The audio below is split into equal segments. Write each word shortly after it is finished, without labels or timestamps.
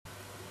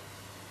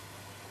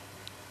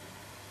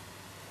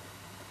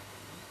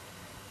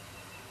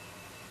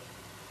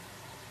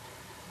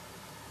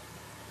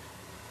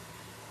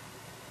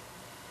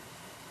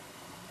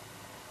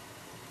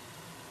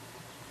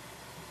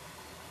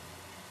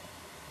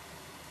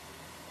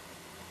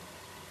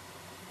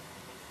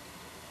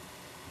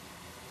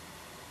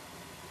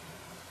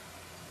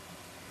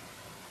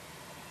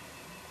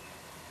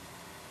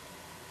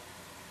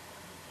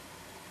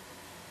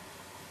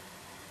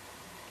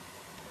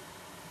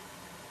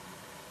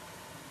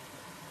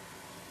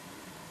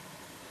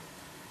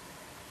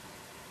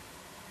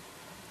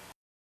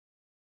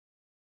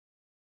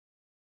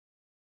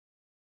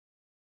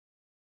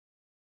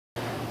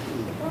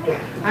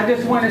I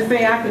just want to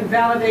say I can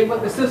validate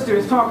what the sister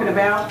is talking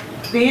about.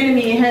 The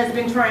enemy has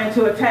been trying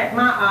to attack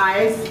my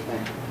eyes,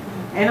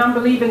 and I'm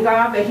believing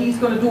God that he's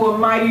going to do a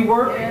mighty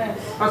work.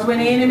 Because when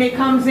the enemy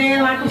comes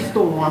in like a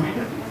storm,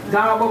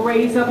 God will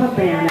raise up a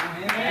banner.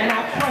 And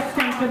I trust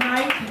him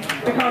tonight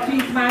because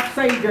he's my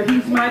Savior,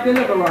 he's my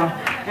deliverer,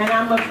 and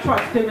I must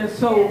trust him, and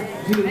so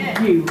do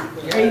you.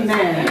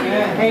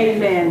 Amen.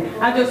 Amen.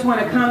 I just want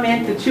to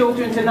comment to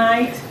children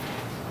tonight.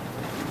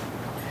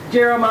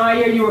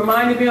 Jeremiah, you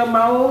reminded me of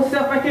my old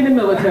self back in the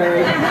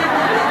military.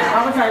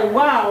 I was like,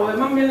 wow,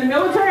 am I in the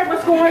military?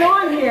 What's going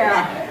on here?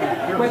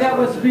 But that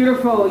was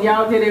beautiful.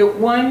 Y'all did a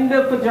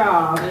wonderful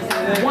job.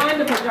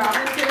 Wonderful job.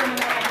 Let's give them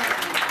another hand.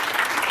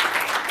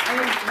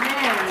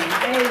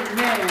 Amen.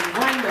 Amen.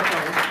 Wonderful.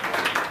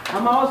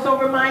 I'm also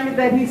reminded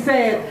that he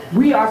said,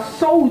 we are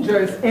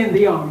soldiers in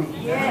the army.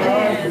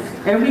 Yes.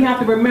 And we have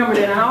to remember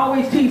that. And I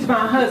always teach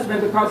my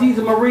husband, because he's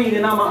a Marine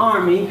and I'm an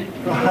Army,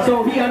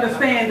 so he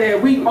understands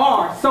that we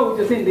are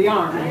soldiers in the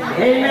army.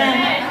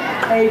 Amen.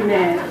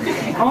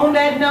 Amen. On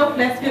that note,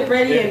 let's get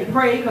ready and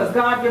pray, because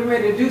God's getting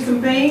ready to do some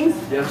things.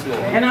 Yes, Lord.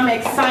 And I'm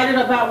excited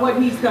about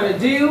what he's going to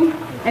do.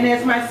 And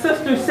as my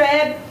sister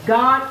said,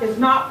 God is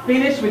not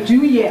finished with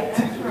you yet.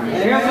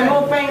 There are some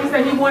more things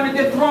that he wanted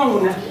to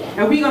dethrone.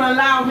 And we're going to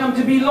allow him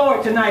to be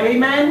Lord tonight.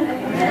 Amen?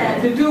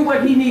 Amen. To do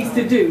what he needs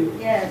to do.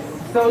 Yes.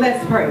 So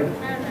let's pray.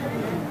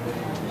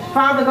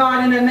 Father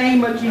God, in the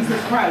name of Jesus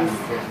Christ,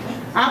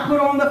 I put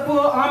on the full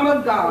armor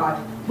of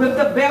God with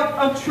the belt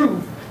of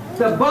truth,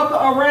 the buckle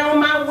around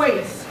my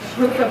waist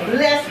with the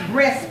blessed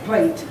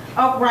breastplate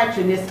of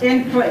righteousness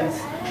in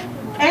place,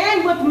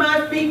 and with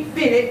my feet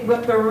fitted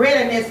with the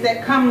readiness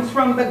that comes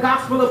from the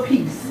gospel of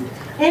peace.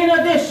 In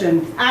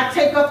addition, I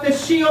take up the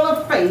shield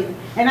of faith,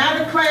 and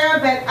I declare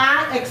that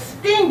I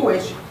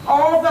extinguish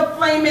all the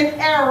flaming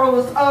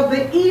arrows of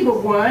the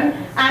evil one.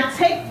 I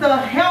take the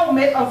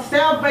helmet of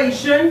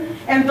salvation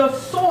and the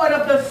sword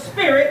of the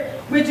Spirit,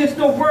 which is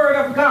the word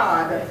of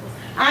God.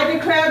 I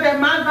declare that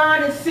my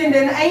God is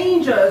sending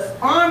angels,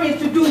 armies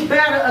to do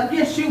battle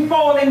against you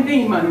fallen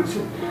demons.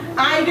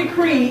 I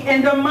decree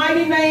in the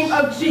mighty name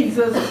of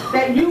Jesus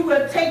that you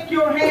will take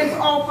your hands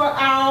off of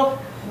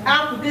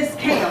out of this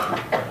camp.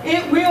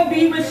 It will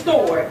be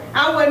restored.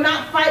 I will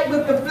not fight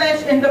with the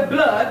flesh and the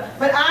blood,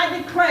 but I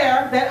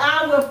declare that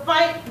I will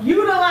fight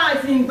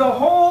utilizing the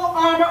whole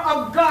armor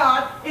of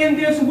God in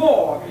this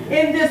war,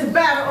 in this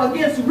battle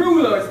against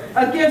rulers,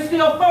 against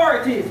the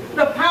authorities,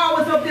 the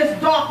powers of this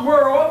dark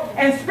world,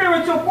 and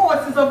spiritual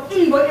forces of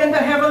evil in the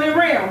heavenly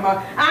realm.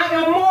 I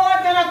am more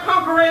than a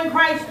conqueror in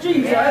Christ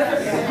Jesus.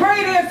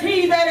 Greater is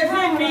he that is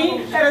in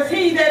me than is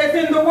he that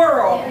is in the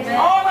world.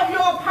 All of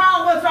your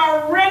powers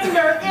are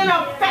rendered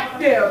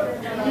ineffective.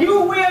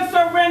 You will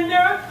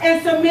surrender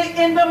and submit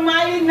in the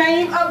mighty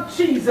name of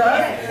Jesus,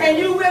 and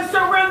you will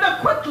surrender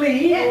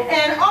quickly,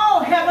 and all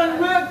heaven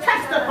will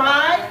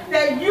testify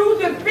that you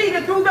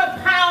defeated through the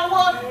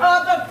power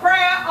of the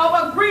prayer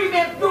of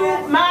agreement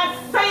through my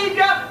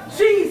Savior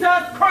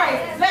Jesus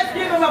Christ. Let's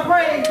give him a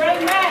praise.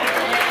 Amen.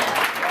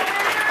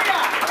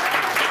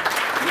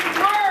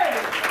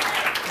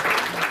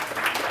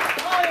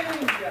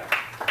 Hallelujah.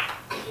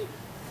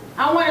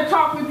 I want to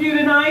talk with you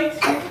tonight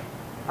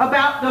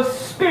about the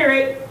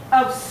spirit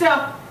of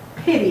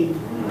self-pity.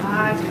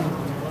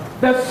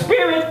 The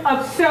spirit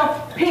of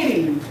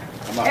self-pity.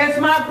 As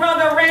my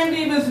brother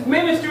Randy was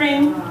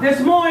ministering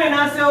this morning,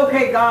 I said,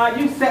 okay, God,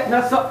 you setting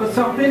us up for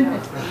something.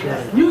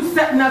 You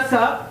setting us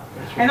up.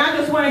 And I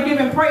just want to give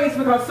him praise,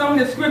 because some of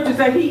the scriptures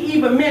that he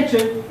even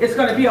mentioned is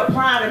going to be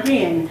applied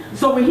again.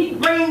 So when he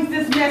brings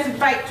this message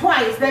back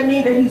twice, that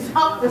means that he's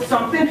up to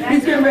something.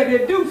 He's getting ready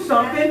to do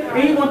something,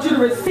 and he wants you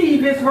to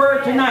receive his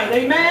word tonight.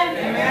 Amen?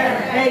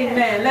 Amen.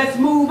 Amen. Let's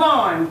move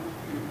on.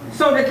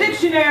 So the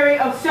dictionary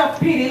of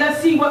self-pity,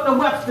 let's see what the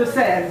Webster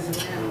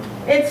says.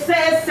 It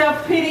says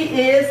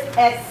self-pity is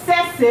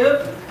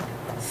excessive,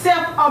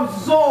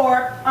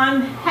 self-absorbed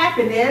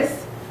unhappiness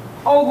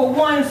over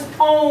one's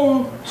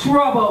own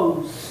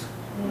troubles.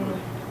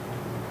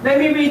 Let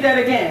me read that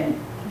again.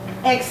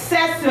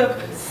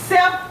 Excessive,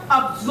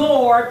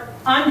 self-absorbed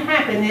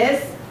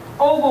unhappiness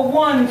over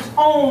one's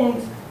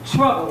own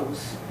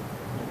troubles.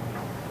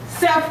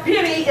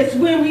 Self-pity is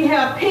when we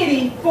have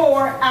pity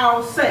for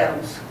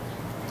ourselves,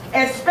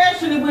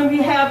 especially when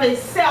we have a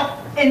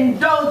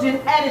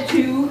self-indulgent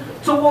attitude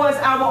towards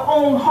our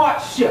own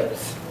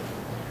hardships.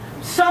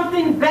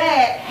 Something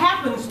bad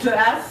happens to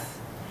us,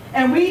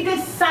 and we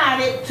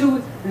decided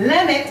to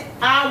limit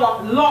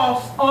our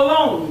loss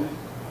alone,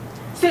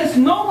 since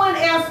no one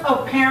else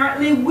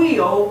apparently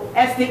will,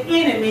 as the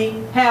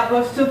enemy have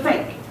us to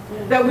think,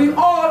 that we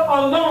are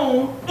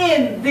alone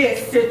in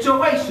this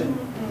situation.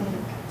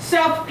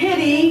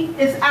 Self-pity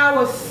is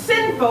our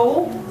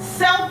sinful,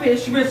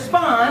 selfish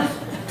response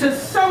to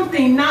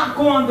something not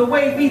going the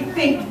way we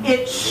think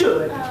it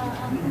should.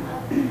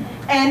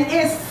 And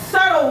it's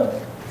subtle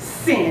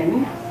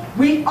sin.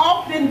 We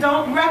often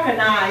don't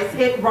recognize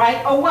it right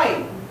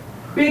away,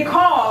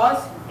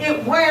 because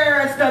it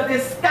wears the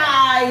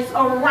disguise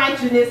of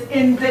righteousness,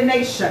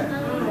 indignation.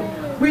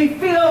 We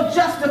feel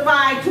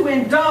justified to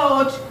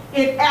indulge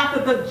it after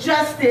the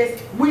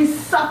justice we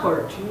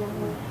suffered.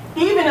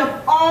 Even if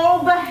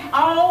all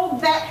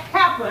that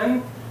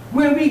happened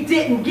when we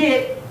didn't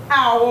get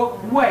our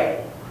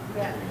way.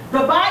 The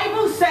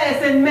Bible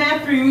says in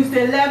Matthew,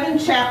 the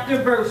 11th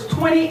chapter, verse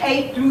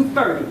 28 through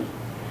 30.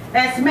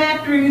 That's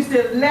Matthew,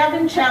 the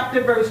 11th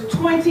chapter, verse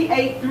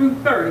 28 through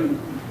 30.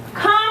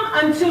 Come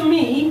unto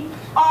me,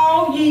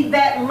 all ye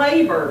that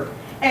labor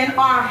and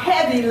are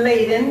heavy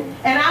laden,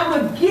 and I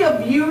will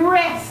give you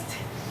rest.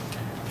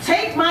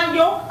 Take my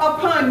yoke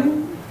upon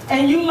you,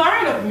 and you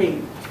learn of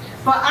me.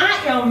 For I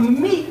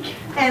am meek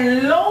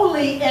and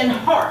lowly in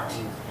heart,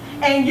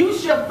 and you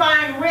shall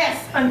find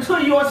rest unto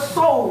your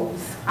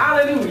souls.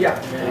 Hallelujah.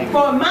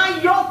 For my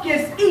yoke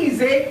is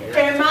easy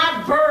and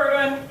my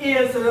burden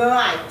is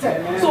light.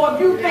 So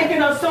if you're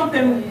thinking of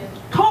something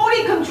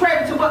totally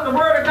contrary to what the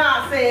Word of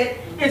God said,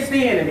 it's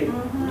the enemy.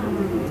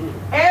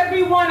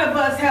 Every one of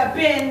us have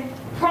been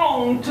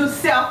prone to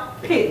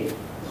self-pity.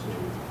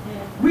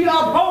 We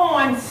are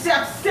born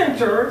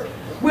self-centered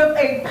with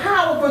a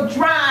powerful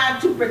drive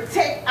to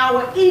protect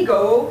our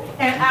ego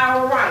and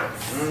our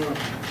rights.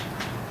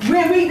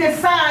 When we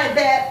decide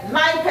that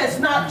life has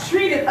not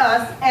treated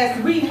us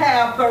as we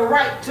have the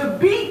right to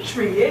be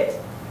treated,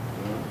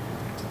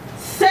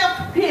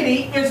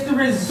 self-pity is the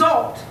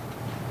result.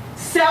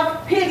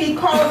 Self-pity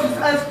causes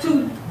us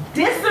to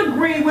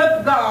disagree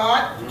with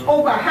God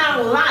over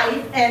how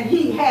life and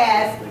He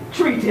has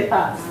treated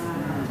us.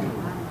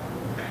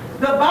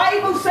 The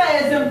Bible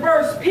says in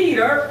 1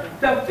 Peter,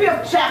 the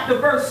 5th chapter,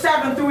 verse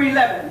 7 through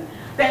 11.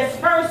 That's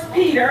 1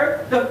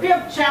 Peter, the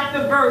 5th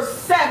chapter, verse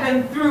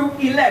 7 through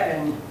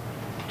 11.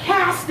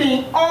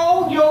 Casting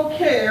all your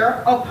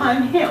care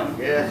upon Him.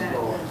 Yes,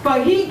 Lord.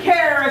 For He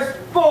cares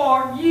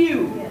for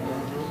you.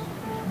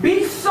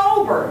 Be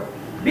sober,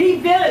 be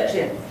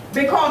vigilant,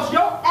 because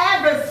your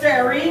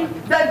adversary,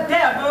 the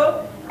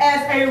devil,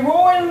 as a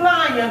roaring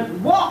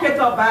lion, walketh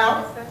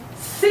about,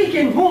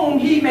 seeking whom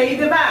he may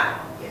devour.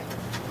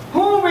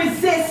 Who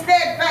resist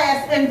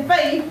steadfast in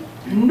faith,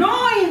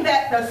 knowing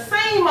that the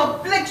same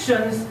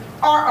afflictions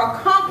are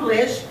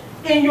accomplished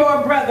in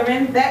your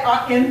brethren that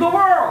are in the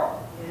world.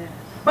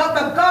 But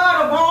the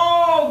God of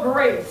all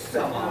grace,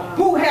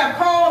 who have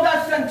called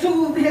us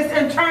unto His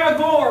eternal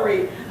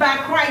glory by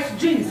Christ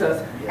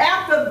Jesus,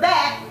 after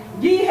that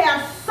ye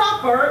have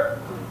suffered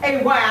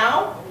a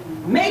while,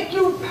 make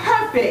you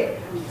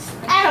perfect,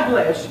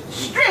 establish,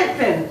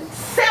 strengthen,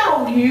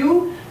 settle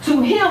you. To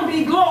Him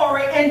be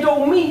glory and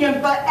dominion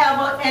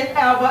forever and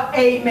ever.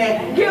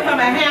 Amen. Give Him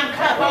a hand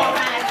clap. All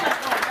right.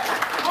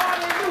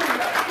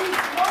 Hallelujah.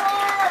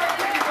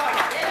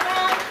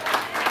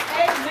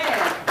 Amen.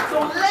 So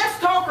let's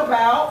talk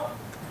about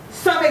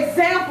some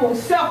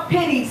examples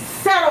self-pity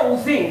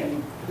settles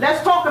in.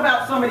 Let's talk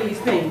about some of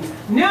these things.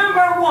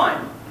 Number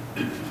one,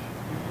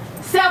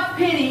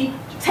 self-pity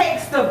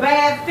takes the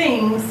bad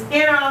things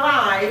in our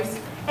lives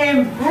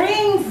and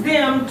brings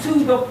them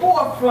to the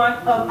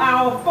forefront of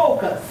our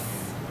focus.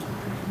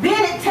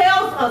 Then it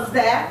tells us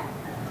that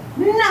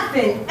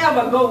nothing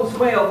ever goes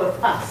well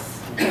with us,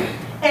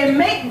 and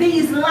make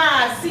these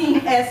lies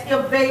seem as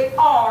if they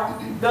are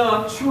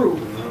the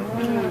truth.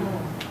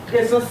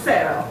 It's a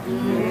setup.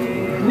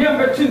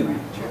 Number two,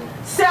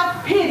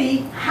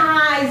 self-pity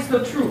hides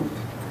the truth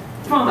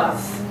from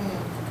us.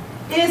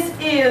 It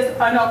is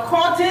an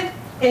occulted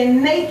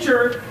in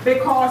nature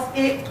because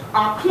it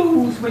are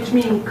clues, which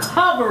mean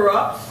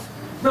cover-ups,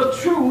 the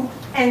truth,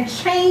 and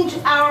change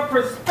our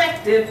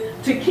perspective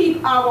to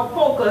keep our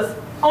focus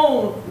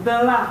on the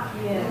lie.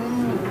 Yes.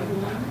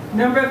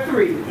 Number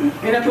three,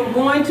 and if I'm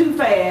going too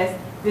fast,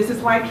 this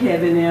is why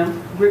Kevin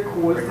M.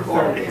 records the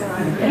service.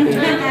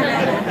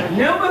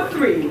 Number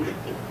three,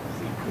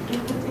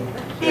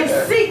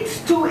 it seeks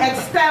to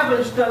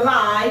establish the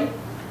lie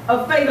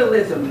of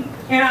fatalism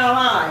in our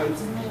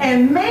lives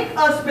and make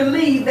us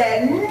believe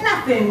that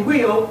nothing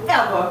will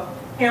ever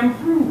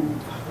improve.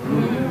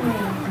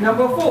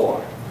 Number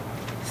four,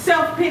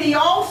 self-pity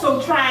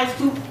also tries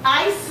to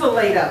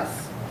isolate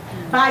us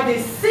by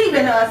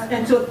deceiving us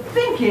into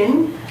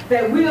thinking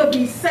that we'll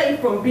be safe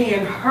from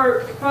being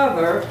hurt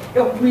further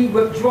if we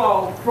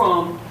withdraw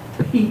from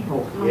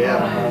people.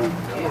 Yeah.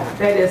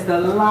 That is the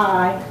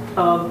lie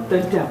of the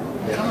devil.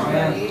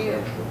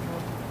 Yeah.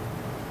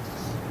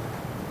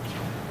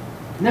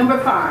 Number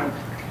five,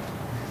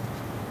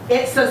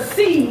 it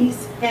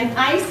succeeds in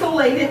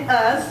isolating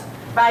us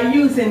by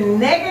using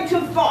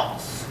negative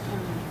thoughts,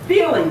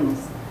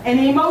 feelings, and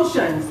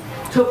emotions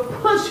to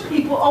push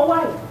people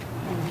away.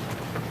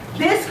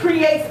 This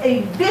creates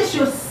a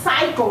vicious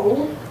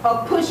cycle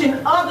of pushing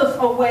others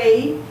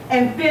away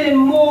and feeling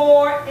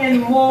more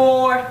and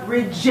more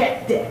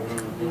rejected.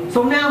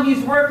 So now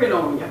he's working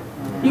on you.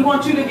 He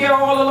wants you to get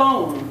all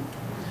alone.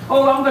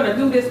 Oh, I'm going to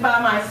do this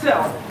by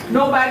myself.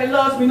 Nobody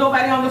loves me.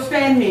 Nobody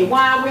understands me.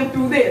 Why I went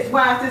through this.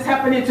 Why is this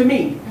happening to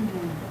me?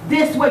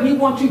 This is what he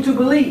wants you to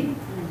believe.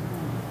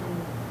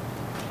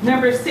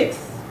 Number six,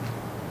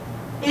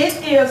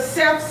 it is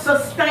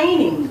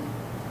self-sustaining.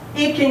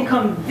 It can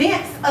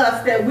convince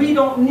us that we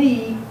don't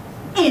need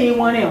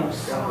anyone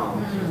else.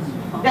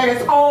 That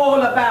it's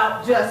all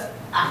about just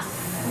us.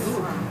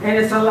 And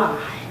it's a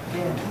lie.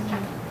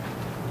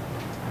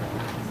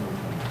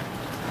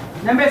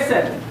 Number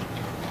 7.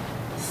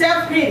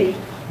 Self-pity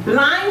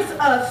blinds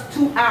us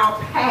to our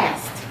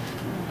past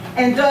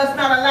and does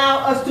not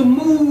allow us to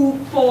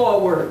move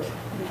forward.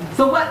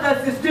 So what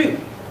does this do?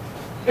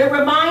 It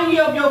reminds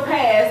you of your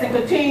past and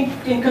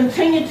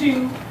continue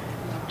to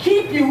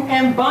keep you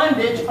in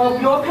bondage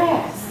of your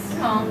past.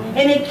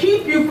 And it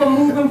keeps you from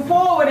moving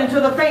forward into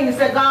the things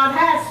that God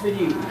has for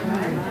you.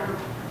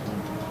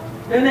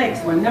 The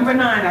next one, number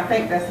 9, I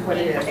think that's what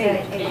it is.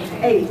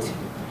 8.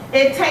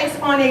 It takes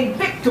on a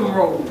victim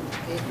role.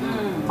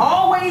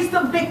 Always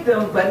the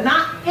victim, but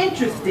not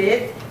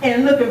interested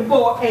in looking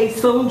for a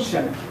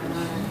solution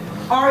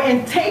or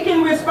in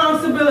taking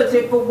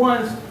responsibility for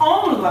one's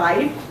own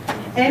life,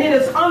 and it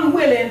is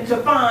unwilling to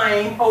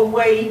find a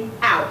way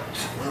out.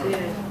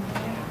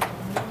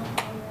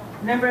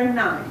 Number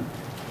 9.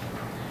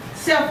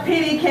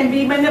 Self-pity can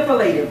be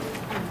manipulative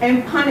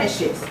and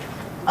punishes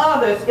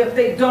others if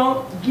they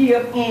don't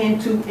give in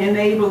to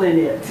enabling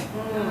it.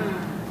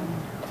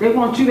 They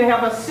want you to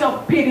have a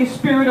self-pity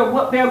spirit of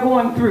what they're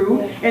going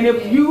through, and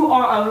if you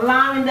are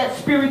allowing that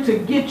spirit to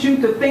get you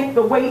to think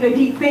the way that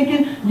he's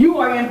thinking, you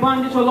are in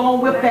bondage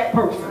along with that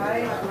person.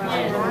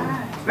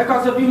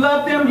 Because if you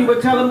love them, you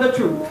would tell them the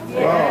truth.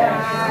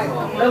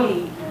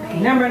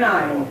 Number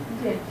 9.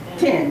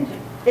 10.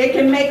 It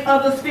can make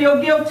others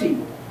feel guilty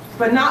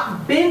for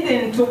not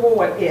bending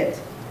toward it.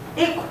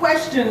 It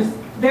questions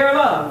their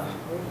love.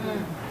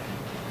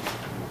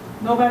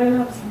 Nobody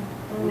loves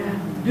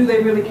them. Do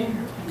they really care?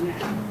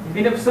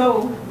 And if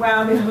so, why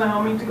are they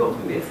allowing me to go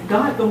through this?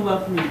 God don't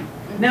love me.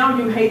 Now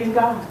you're hating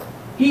God.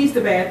 He's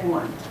the bad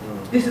one.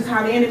 This is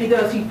how the enemy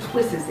does. He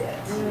twists it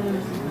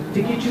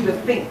to get you to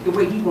think the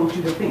way he wants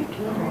you to think.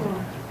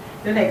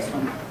 The next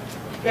one.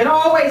 It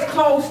always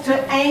close to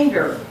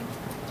anger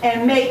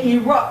and may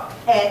erupt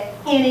at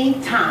any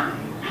time.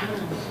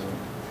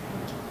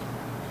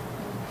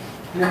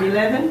 Number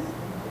 11.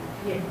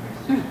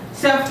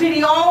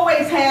 Self-pity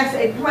always has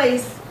a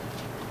place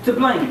to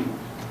blame.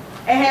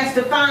 It has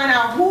to find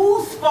out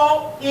whose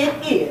fault it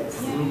is.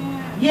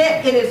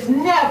 Yet it is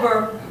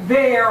never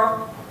their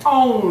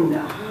own.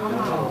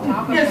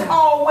 It's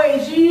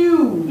always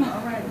you.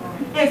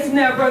 It's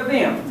never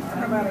them.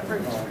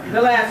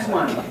 The last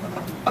one.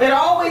 It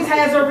always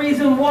has a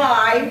reason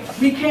why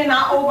we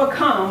cannot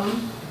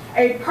overcome.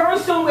 A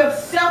person with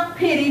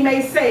self-pity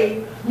may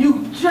say,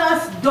 "You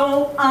just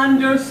don't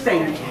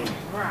understand."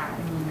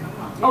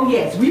 Oh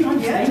yes, we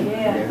understand.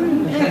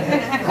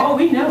 Oh,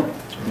 we know.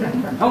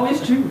 Oh,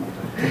 it's true.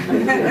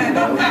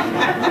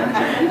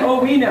 Oh,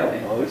 we know.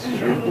 Oh, it's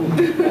true.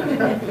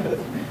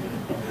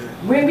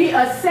 When we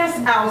assess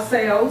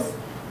ourselves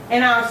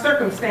and our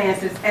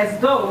circumstances as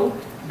though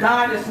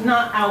God is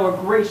not our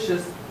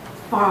gracious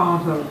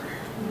Father,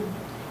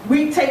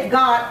 we take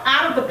God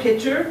out of the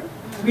picture.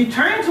 We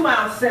turn to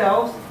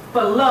ourselves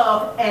for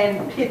love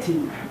and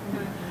pity.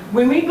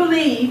 When we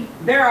believe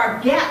there are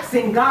gaps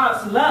in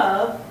God's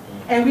love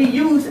and we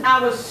use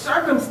our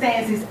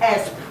circumstances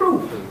as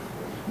proof,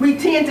 we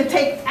tend to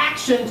take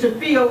action to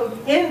fill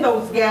in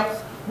those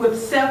gaps with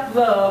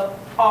self-love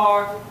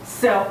or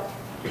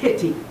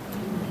self-pity.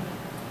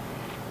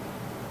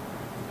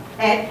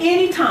 At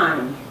any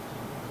time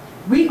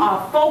we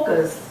are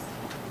focused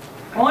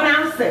on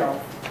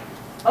ourselves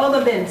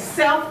other than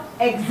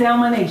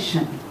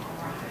self-examination,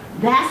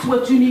 that's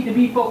what you need to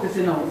be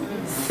focusing on.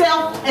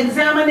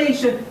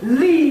 Self-examination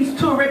leads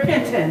to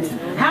repentance.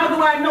 How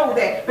do I know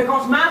that?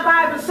 Because my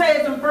Bible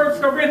says in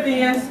 1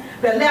 Corinthians,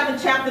 the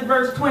 11th chapter,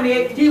 verse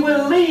 28, he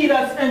will lead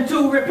us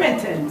into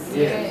repentance.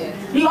 Yes.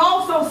 He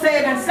also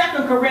said in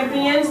 2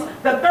 Corinthians,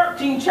 the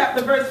 13th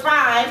chapter, verse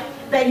 5,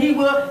 that he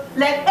will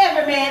let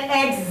every man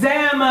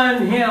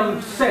examine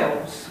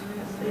himself.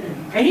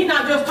 And he's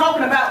not just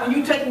talking about when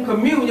you're taking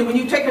communion, when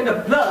you're taking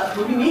the blood,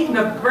 when you're eating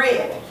the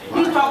bread.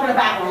 He's talking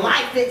about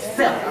life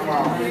itself.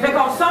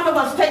 Because some of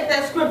us take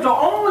that scripture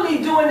only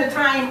during the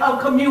time of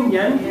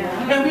communion,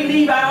 and we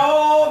leave out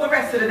all the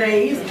rest of the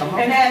days.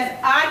 And as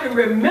I can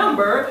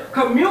remember,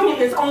 communion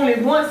is only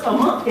once a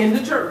month in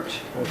the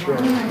church. That's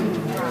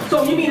right.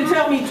 So you mean to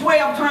tell me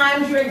 12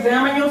 times you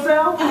examine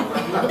yourself?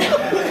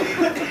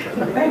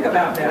 Think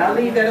about that. I'll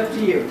leave that up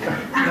to you.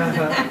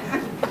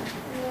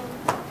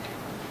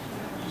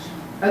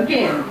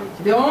 Again,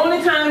 the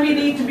only time we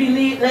need to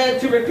be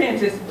led to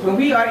repentance is when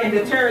we are in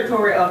the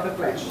territory of the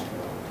flesh.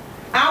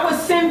 Our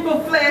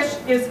sinful flesh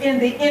is in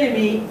the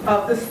enemy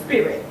of the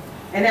spirit.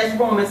 And that's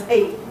Romans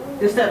 8,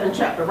 the 7th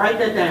chapter. Write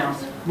that down.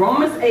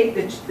 Romans 8,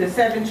 the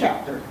 7th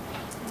chapter.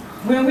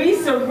 When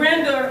we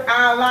surrender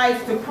our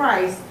lives to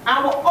Christ,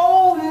 our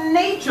old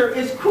nature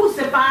is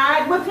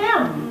crucified with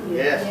him.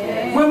 Yes.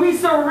 When we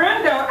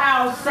surrender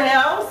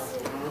ourselves,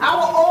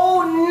 our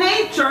old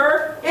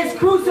nature is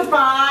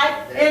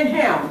crucified in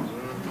him.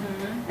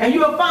 And you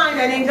will find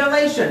that in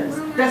Galatians,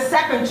 the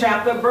 2nd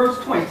chapter, verse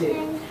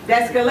 20.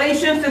 That's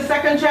Galatians, the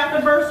 2nd chapter,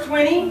 verse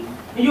 20.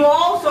 And you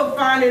also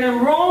find it in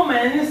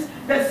Romans,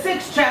 the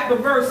 6th chapter,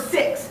 verse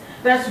 6.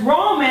 That's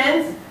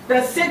Romans,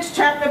 the 6th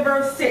chapter,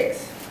 verse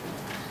 6.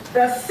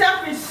 the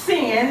selfish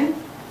sin,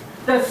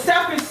 the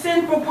selfish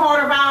sinful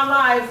part of our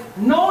lives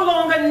no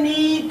longer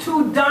need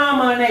to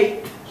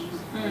dominate.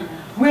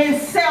 When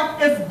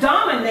self is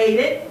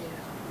dominated,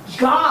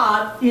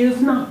 God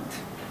is not.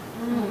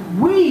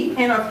 We,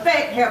 in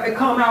effect, have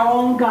become our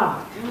own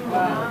God.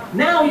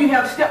 Now you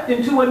have stepped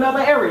into another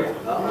area.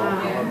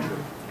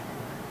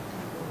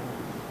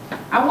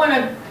 I want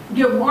to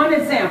give one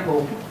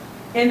example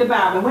in the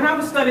Bible. When I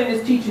was studying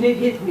this teaching, it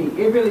hit me.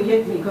 It really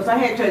hit me because I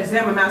had to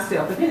examine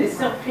myself. If there's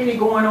self-pity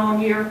going on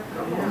here,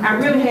 I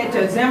really had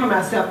to examine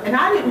myself. And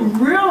I didn't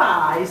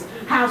realize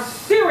how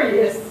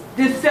serious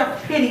this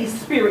self-pity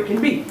spirit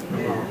can be.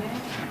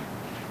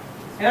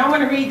 And I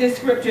want to read this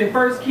scripture in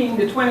 1 Kings,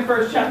 the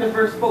 21st chapter,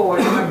 verse 4.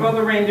 And my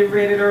brother Randy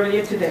read it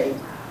earlier today.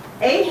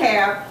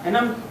 Ahab, and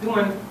I'm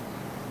doing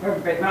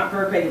not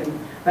verbatim,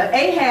 but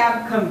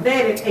Ahab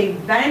coveted a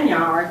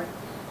vineyard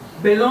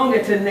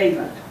belonging to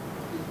Naboth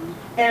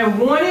and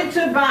wanted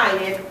to buy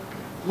it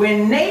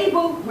when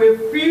Naboth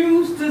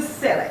refused to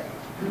sell it.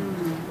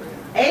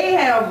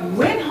 Ahab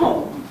went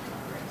home,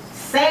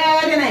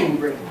 sad and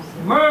angry,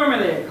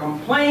 murmuring,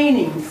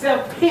 complaining,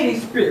 self-pity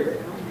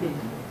spirit.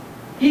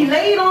 He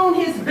laid on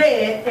his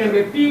bed and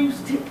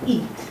refused to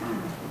eat.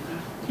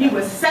 He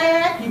was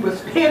sad, he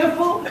was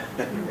pitiful,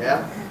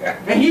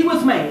 and he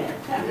was mad.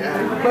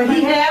 But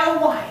he had a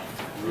wife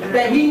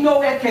that he know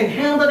that can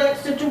handle that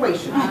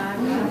situation.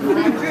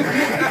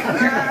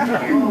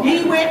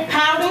 He went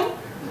pouting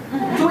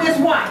to his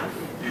wife.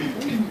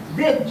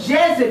 The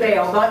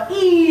Jezebel, the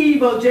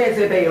evil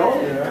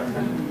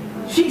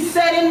Jezebel, she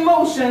set in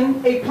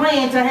motion a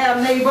plan to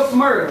have Naboth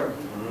murdered.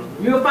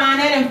 You'll find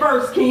that in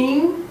 1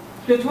 Kings,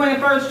 the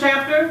 21st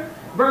chapter,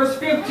 verse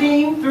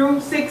 15 through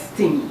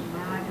 16.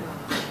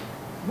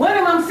 What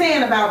am I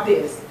saying about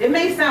this? It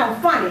may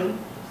sound funny,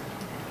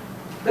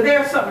 but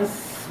there's something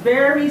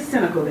very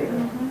cynical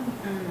there.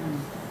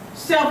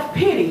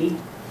 Self-pity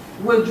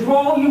will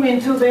draw you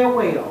into their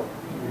well.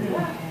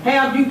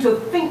 Have you to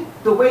think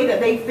the way that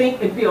they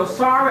think and feel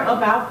sorry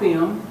about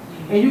them,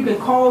 and you can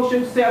cause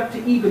yourself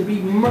to even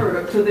be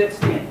murdered to the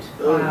extent.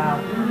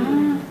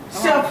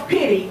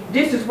 Self-pity,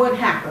 this is what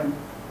happened.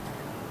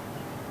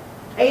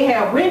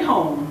 Ahab went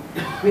home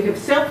with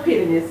his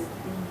self-pityness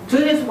to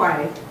his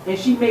wife, and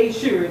she made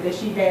sure that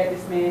she had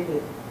this man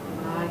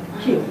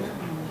killed.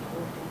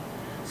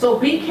 So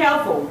be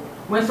careful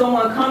when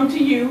someone comes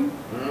to you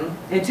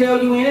and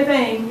tell you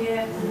anything.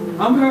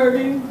 I'm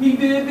hurting, he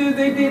did this,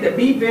 they did that.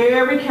 Be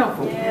very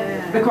careful.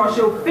 Because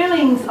your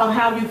feelings of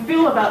how you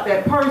feel about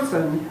that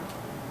person,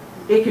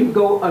 it can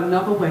go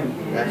another way.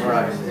 That's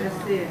right.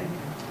 That's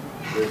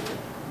it.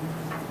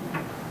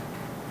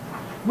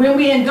 When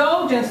we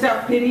indulge in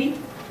self-pity,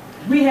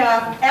 we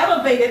have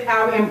elevated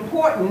our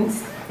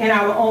importance in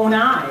our own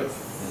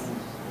eyes.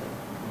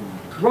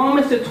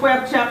 Romans the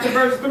 12th chapter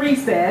verse 3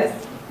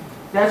 says,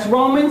 that's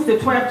Romans the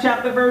 12th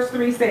chapter verse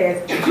 3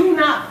 says, do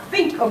not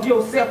think of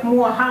yourself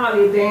more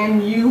highly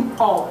than you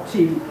ought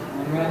to.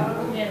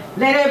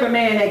 Let every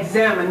man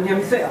examine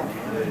himself.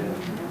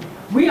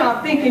 We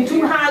are thinking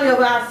too highly of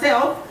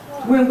ourselves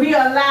when we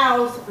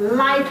allow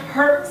life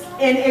hurts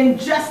and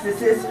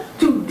injustices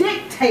to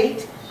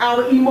dictate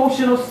our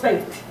emotional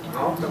state.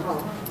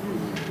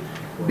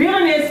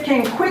 Bitterness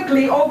can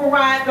quickly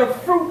override the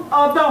fruit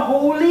of the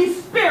Holy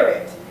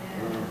Spirit.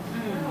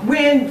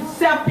 When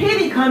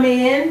self-pity comes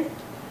in,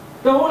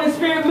 the Holy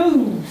Spirit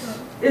moves.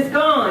 It's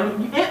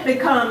gone. It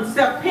becomes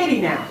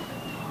self-pity now.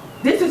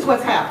 This is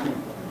what's happening.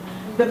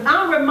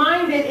 I'm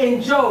reminded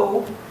in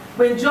Job,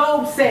 when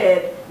Job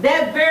said,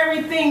 that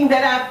very thing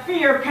that I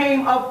fear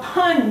came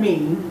upon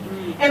me.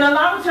 And a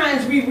lot of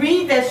times we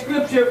read that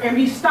scripture and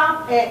we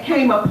stop at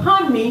came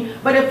upon me,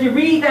 but if you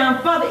read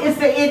down further, it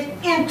said it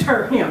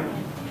entered him.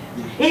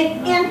 It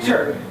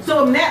entered.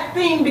 So when that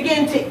thing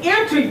began to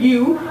enter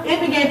you, it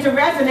began to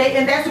resonate,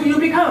 and that's who you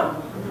become.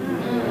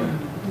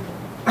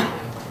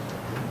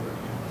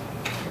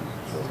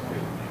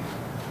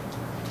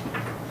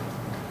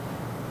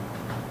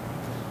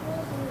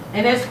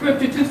 And that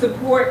scripture to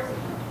support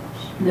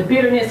the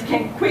bitterness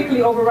can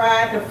quickly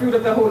override the fruit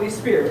of the Holy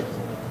Spirit.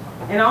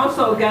 And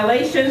also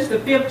Galatians, the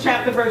 5th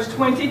chapter, verse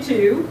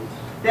 22.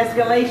 That's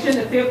Galatians,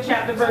 the 5th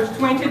chapter, verse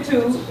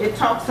 22. It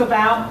talks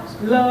about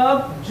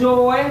love,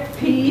 joy,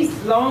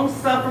 peace,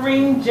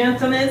 long-suffering,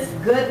 gentleness,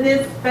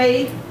 goodness,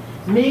 faith,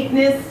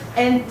 meekness,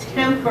 and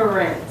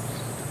temperance.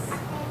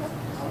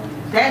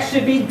 That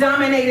should be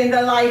dominating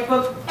the life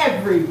of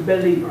every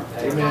believer.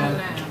 Amen.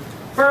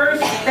 1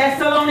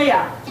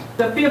 Thessalonians,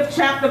 the 5th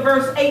chapter,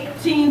 verse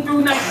 18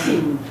 through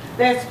 19.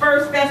 That's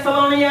 1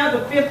 Thessalonians, the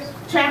 5th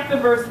chapter,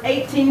 verse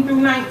 18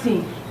 through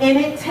 19. And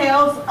it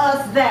tells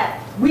us that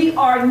we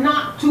are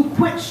not to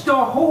quench the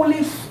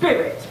Holy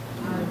Spirit.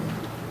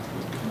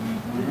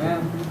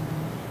 Amen.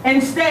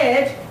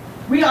 Instead,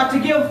 we are to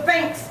give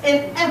thanks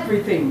in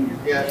everything.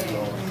 Yes,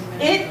 Lord.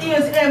 It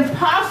is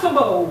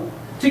impossible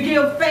to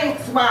give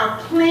thanks while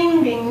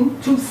clinging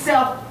to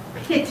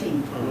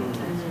self-pity.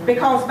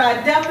 Because by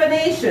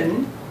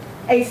definition,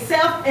 a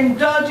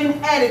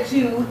self-indulgent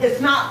attitude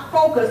is not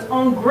focused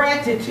on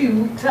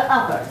gratitude to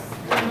others.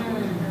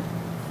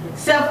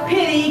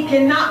 Self-pity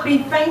cannot be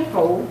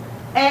thankful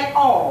at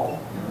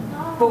all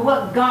for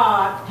what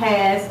God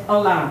has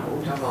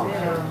allowed.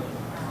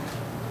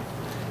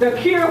 The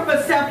cure for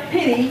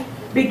self-pity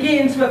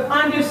begins with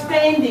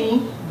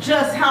understanding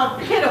just how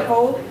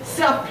pitiful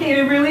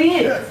self-pity really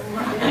is.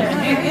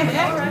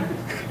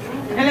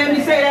 And let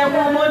me say that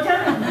one more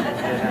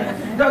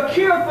time. The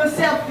cure for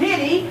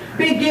self-pity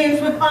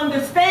begins with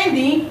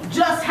understanding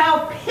just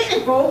how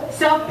pitiful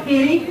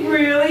self-pity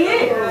really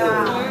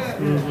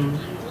is.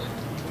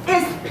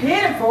 It's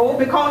pitiful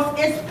because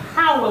it's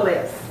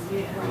powerless.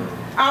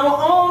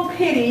 Our own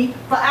pity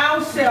for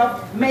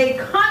ourselves may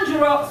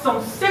conjure up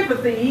some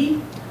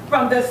sympathy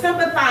from the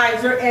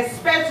sympathizer,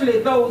 especially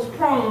those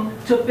prone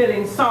to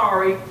feeling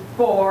sorry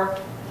for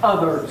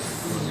others.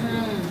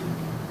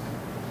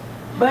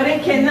 But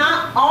it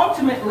cannot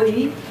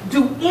ultimately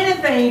do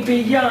anything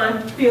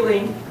beyond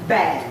feeling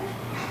bad.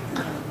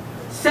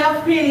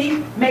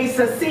 Self-pity may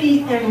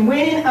succeed in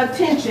winning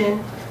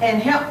attention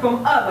and help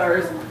from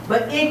others,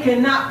 but it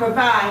cannot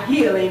provide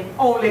healing.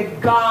 Only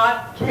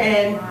God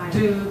can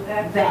do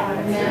that.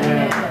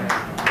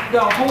 The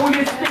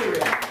Holy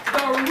Spirit,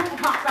 the root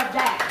cause of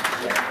that.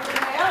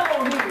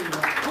 Elohim,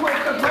 who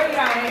is the great I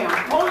am.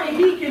 Only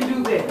He can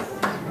do this.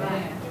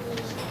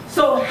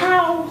 So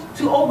how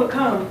to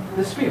overcome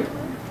the Spirit?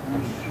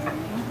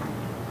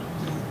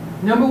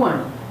 Number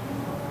one,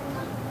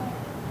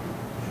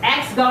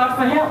 ask God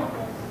for help.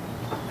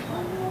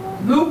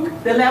 Luke,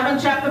 the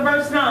 11th chapter,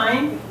 verse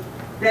 9,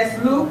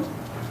 that's Luke,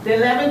 the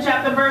 11th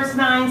chapter, verse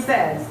 9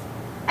 says,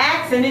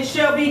 ask and it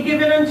shall be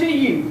given unto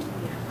you.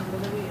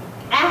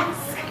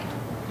 Ask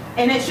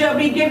and it shall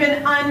be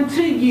given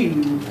unto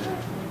you.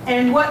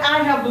 And what I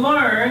have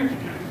learned,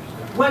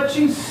 what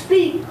you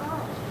speak,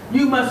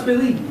 you must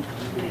believe.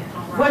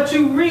 What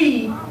you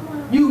read,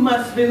 you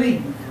must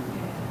believe.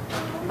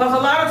 Because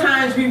a lot of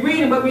times we read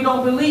it, but we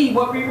don't believe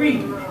what we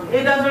read.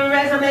 It doesn't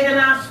resonate in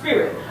our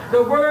spirit.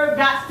 The word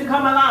got to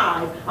come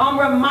alive. I'm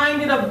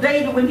reminded of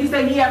David when he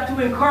said he had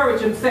to encourage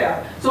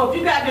himself. So if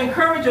you got to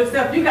encourage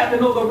yourself, you got to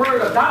know the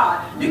word of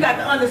God. You got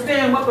to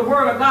understand what the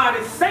word of God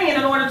is saying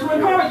in order to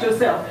encourage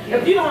yourself.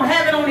 If you don't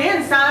have it on the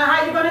inside,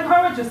 how are you going to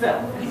encourage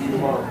yourself?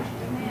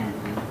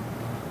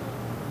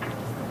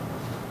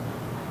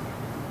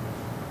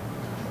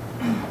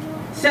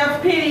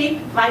 Self-pity,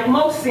 like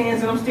most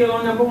sins, and I'm still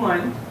on number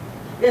one,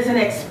 is an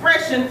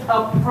expression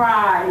of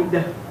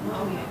pride.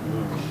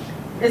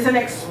 It's an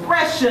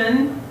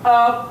expression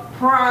of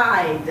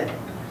pride.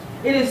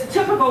 It is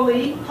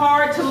typically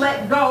hard to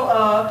let go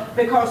of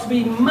because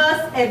we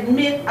must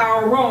admit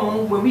our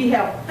wrong when we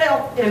have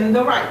felt in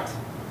the right.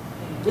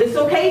 It's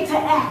okay to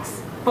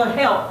ask for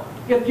help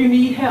if you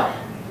need help.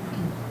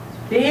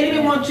 The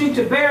enemy wants you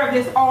to bear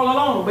this all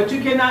alone, but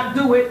you cannot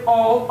do it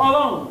all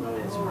alone.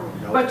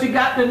 But you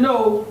got to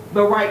know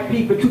the right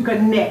people to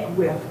connect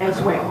with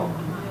as well.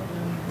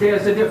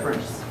 There's a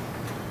difference.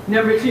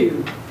 Number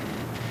two,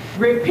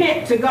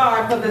 repent to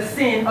God for the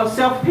sin of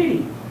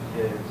self-pity.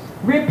 Yes.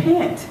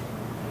 Repent.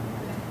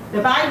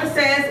 The Bible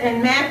says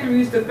in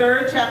Matthew, the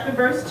 3rd chapter,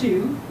 verse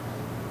 2,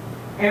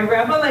 and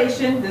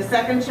Revelation, the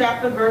 2nd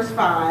chapter, verse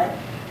 5,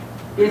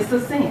 it's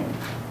a sin.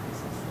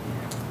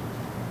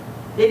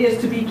 It is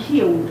to be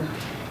killed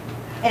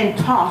and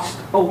tossed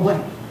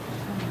away.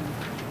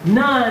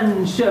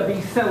 None shall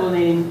be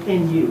settling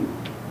in you.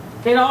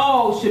 It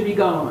all should be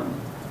gone.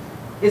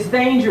 It's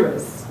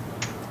dangerous.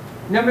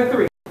 Number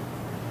three,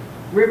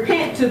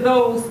 repent to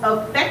those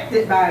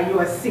affected by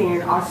your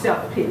sin or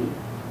self-pity.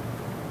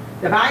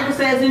 The Bible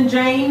says in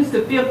James,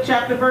 the 5th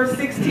chapter, verse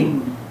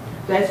 16.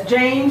 That's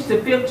James, the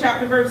 5th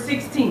chapter, verse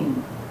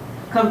 16.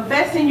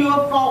 Confessing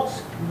your faults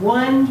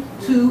one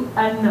to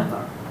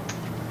another.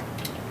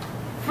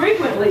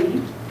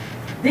 Frequently,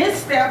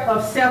 this step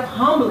of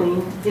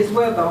self-humbling is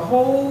where the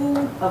whole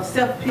of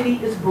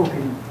self-pity is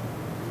broken.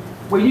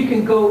 Where you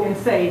can go and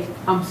say,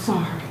 I'm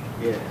sorry.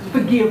 Yes.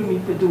 Forgive me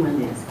for doing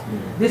this.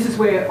 Yes. This is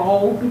where it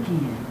all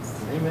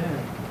begins.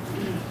 Amen.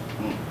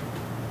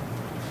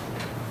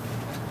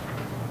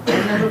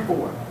 And number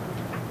four,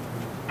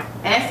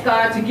 ask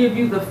God to give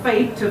you the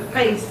faith to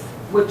face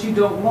what you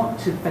don't want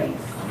to face.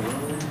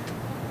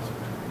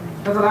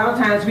 Because a lot of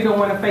times we don't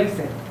want to face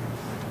it.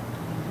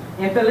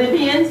 In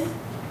Philippians,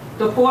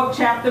 the 4th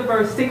chapter,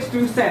 verse 6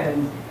 through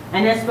 7.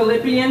 And that's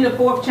Philippians, the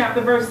 4th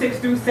chapter, verse 6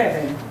 through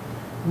 7.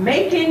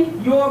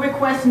 Making your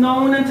requests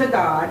known unto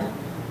God,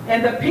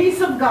 and the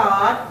peace of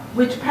God,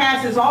 which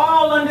passes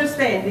all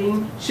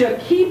understanding, shall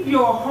keep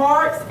your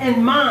hearts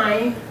and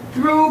mind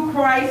through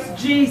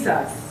Christ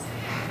Jesus.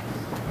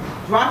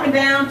 Dropping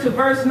down to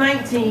verse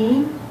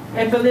 19,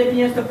 and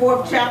Philippians, the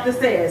 4th chapter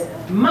says,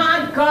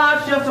 my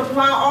God shall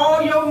supply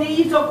all your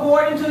needs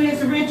according to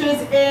his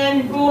riches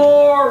and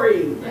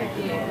glory.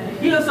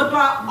 He'll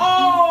supply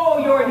all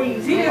your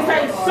needs. He didn't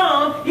say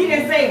some, he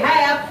didn't say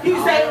half, he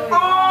said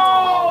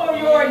all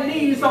your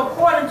needs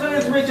according to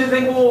his riches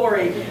and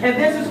glory. And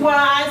this is why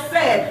I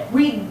said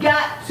we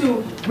got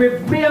to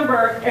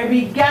remember and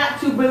we got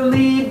to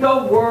believe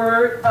the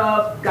word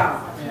of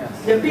God.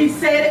 Yes. If he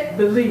said it,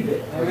 believe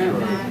it.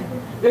 Amen.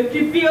 If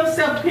you feel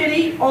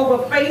self-pity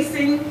over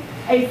facing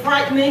a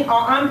frightening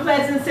or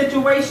unpleasant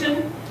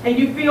situation and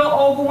you feel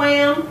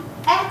overwhelmed,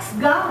 ask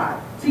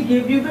God to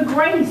give you the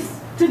grace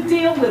to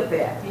deal with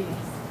it.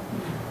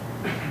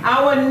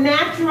 Our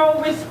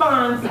natural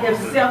response is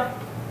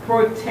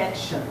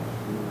self-protection,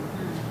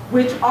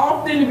 which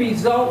often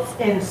results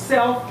in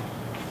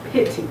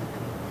self-pity.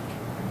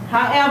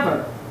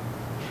 However,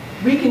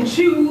 we can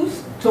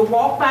choose to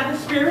walk by the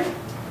Spirit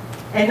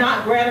and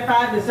not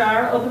gratify the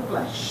desire of the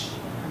flesh.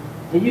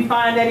 And you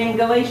find that in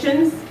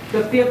Galatians,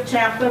 the 5th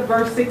chapter,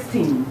 verse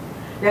 16.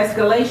 That's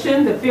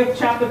Galatians, the 5th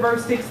chapter,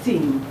 verse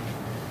 16.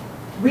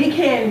 We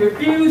can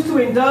refuse to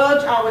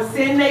indulge our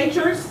sin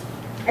natures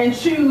and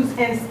choose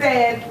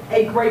instead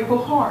a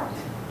grateful heart,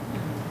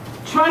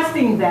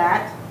 trusting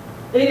that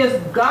it is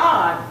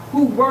God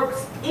who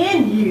works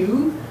in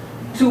you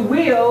to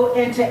will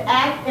and to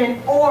act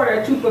in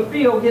order to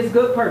fulfill his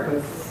good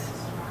purpose.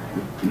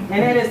 And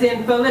that is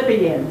in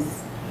Philippians,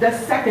 the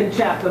 2nd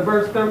chapter,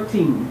 verse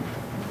 13.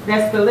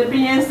 That's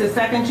Philippians, the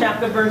 2nd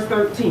chapter, verse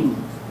 13.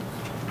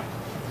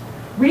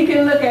 We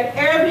can look at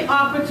every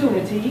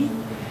opportunity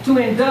to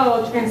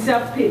indulge in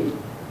self-pity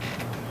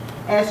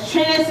as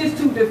chances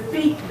to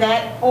defeat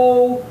that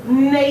old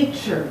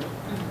nature.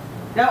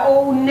 That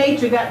old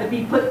nature got to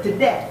be put to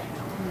death.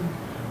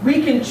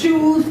 We can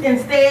choose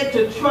instead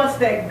to trust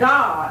that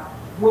God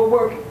will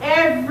work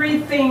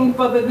everything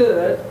for the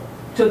good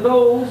to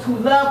those who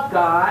love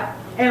God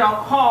and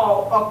are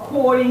called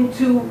according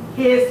to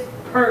his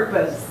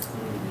purpose.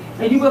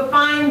 And you will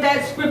find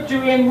that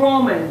scripture in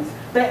Romans,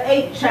 the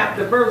 8th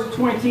chapter, verse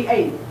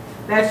 28.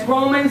 That's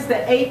Romans, the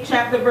 8th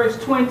chapter, verse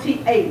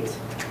 28.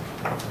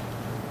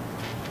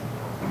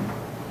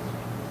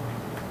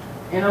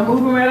 And I'm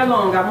moving right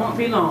along. I won't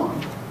be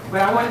long.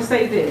 But I want to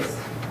say this.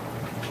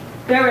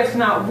 There is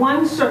not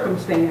one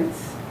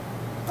circumstance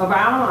of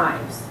our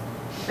lives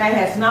that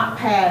has not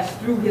passed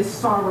through his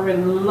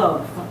sovereign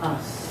love for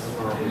us.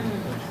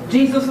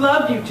 Jesus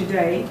loved you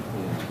today,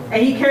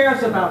 and he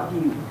cares about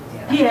you.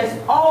 He has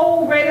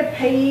already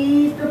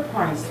paid the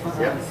price for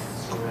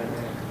us.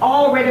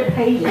 Already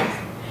paid it.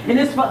 And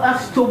it's for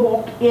us to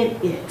walk in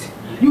it.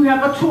 You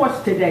have a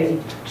choice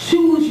today.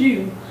 Choose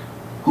you.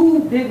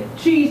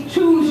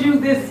 Choose you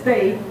this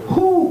day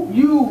who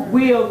you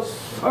will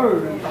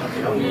serve.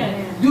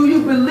 Do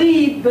you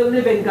believe the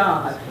living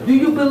God? Do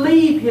you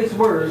believe his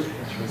word?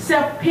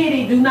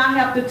 Self-pity do not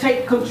have to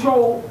take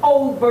control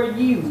over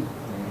you.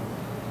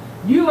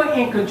 You are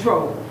in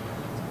control.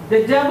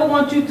 The devil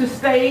wants you to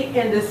stay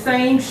in the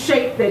same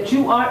shape that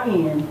you are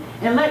in.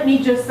 And let me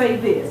just say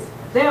this.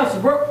 There's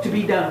work to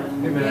be done.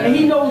 Amen. And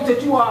he knows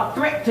that you are a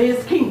threat to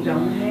his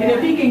kingdom. Amen. And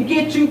if he can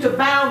get you to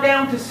bow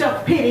down to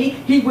self-pity,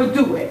 he will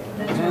do it.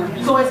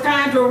 Amen. So it's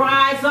time to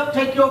rise up,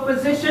 take your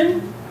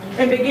position,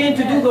 and begin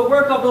to do the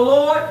work of the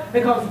Lord,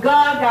 because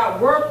God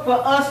got work for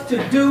us to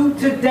do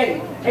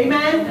today.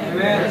 Amen?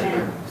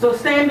 Amen. So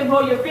stand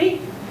before your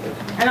feet,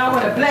 and I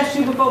want to bless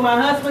you before my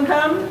husband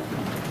comes.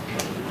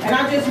 And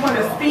I just want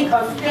to speak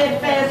a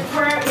steadfast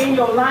prayer in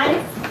your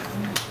life.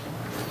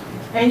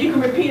 And you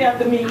can repeat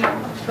after me,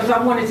 because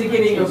I wanted to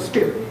get in your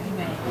spirit.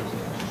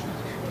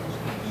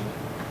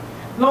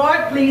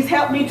 Lord, please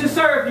help me to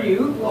serve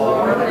you.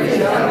 Lord, please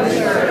help me to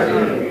serve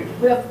you.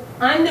 With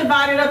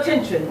undivided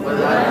attention.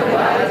 With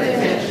undivided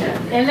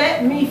attention. And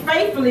let me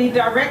faithfully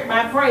direct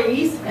my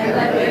praise. And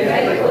let me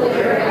faithfully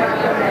direct my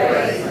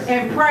praise.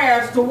 And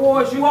prayers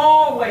towards you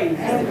always.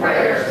 And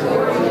prayers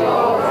towards you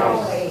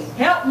always.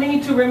 Help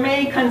me to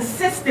remain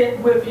consistent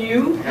with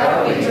you.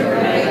 Help me to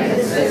remain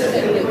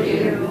consistent with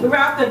you.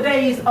 Throughout the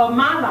days of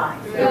my life.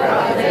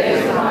 Throughout the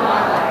days of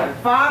my life.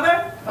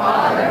 Father,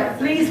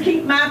 please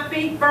keep my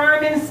feet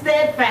firm and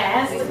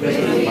steadfast. Please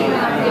keep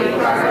my feet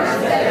firm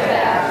and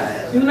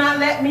steadfast. Do not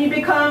let me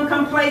become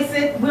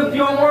complacent with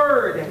your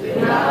word. Do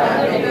not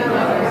let me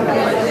become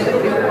complacent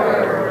with your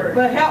word.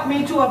 But help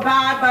me to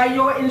abide by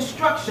your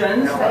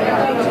instructions.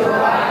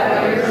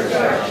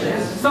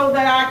 So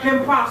that I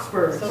can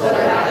prosper.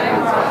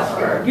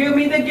 Give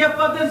me the gift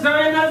of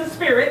discerning of the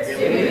spirits.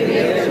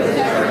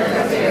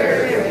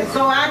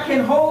 So I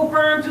can hold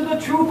firm to the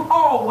truth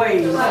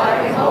always.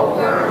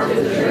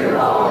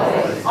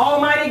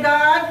 Almighty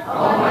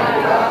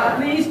God,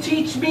 please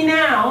teach me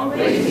now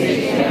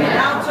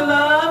how to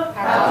love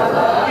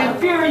and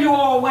fear you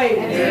always.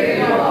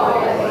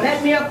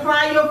 Let me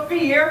apply your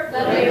fear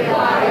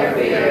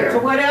to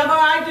whatever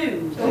I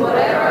do,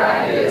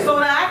 so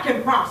that I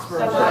can prosper.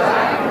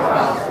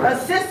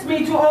 Assist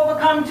me to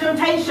overcome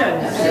temptations.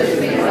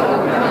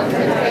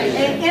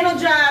 And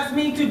energize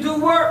me to do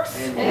works.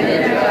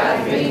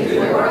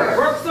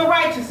 Works of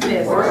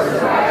righteousness.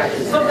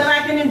 So that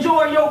I can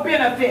enjoy your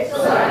benefits.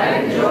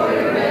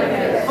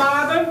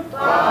 Father,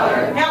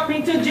 help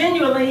me to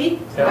genuinely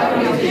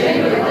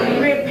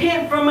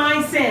repent from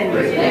my sins.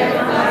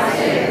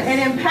 And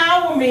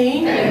empower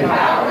me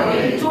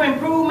to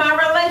improve my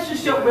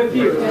relationship with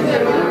you.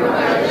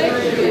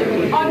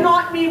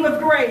 Anoint me with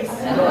grace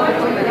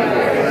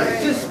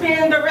to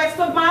spend the rest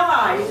of my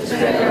life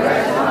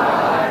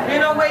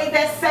in a way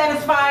that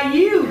satisfies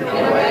you.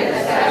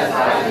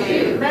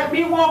 Let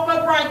me walk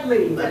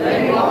uprightly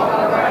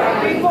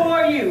before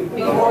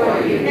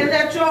And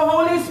let your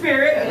Holy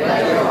Spirit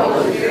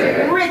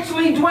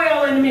richly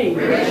dwell in me.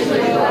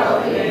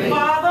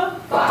 Father,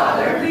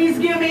 please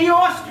give me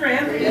your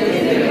strength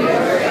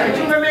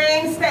to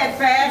remain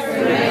steadfast.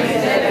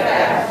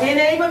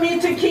 Enable me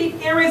to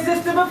keep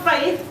irresistible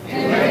faith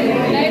in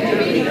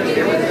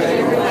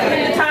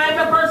the time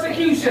of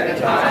persecution.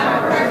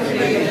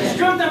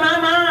 Strengthen my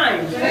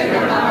mind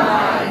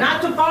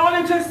not to fall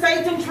into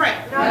Satan's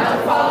trap.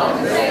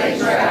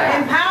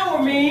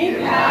 Empower me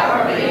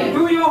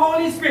through your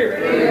Holy Spirit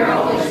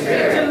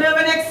to live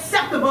an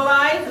acceptable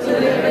life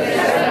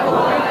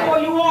before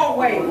you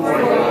always,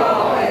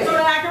 so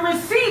that I can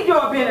receive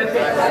your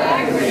benefits.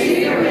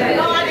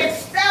 Lord,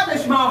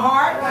 establish my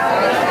heart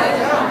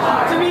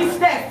to be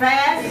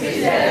steadfast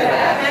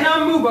and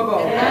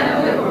unmovable,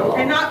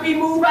 and not be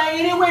moved by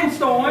any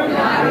windstorm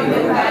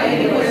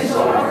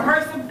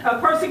of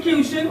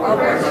persecution,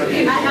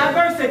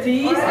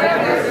 adversities,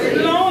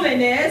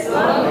 loneliness,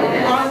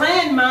 or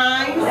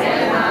landmines,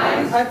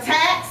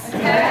 attacks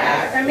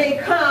that may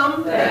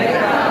come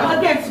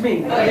against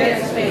me.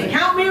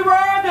 Count me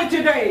worthy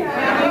today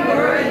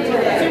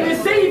to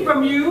receive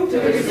from you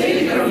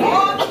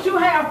all that you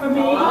have for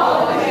me,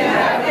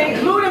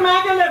 including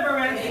my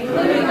deliverance,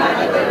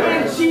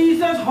 in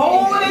Jesus'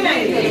 holy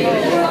name.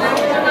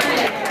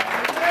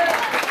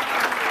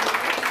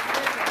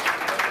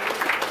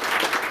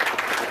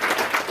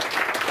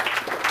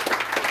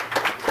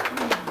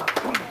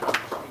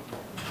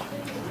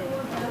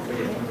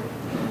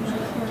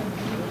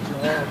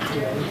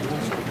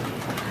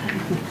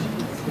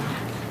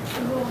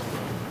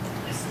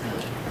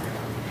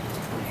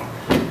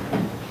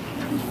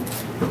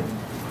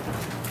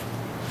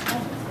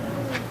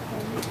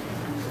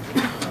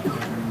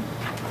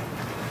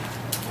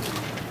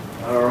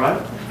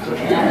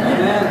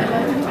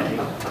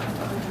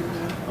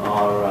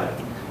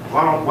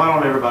 Why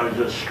don't everybody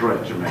just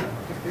stretch a minute?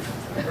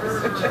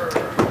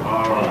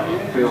 All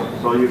right, feel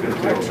so you can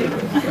feel.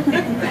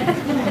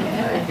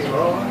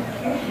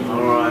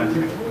 All right,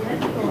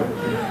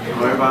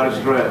 everybody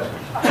stretch.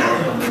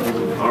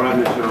 All right,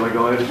 Miss Shirley,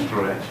 go ahead and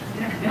stretch.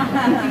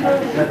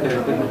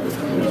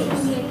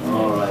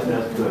 All right,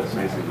 that's good,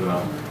 Stacey.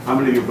 How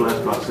many of you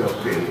blessed by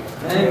self-pity?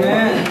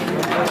 Amen.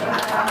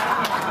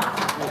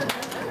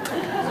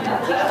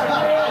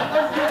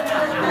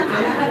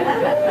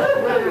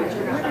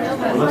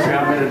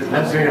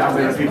 Let's see how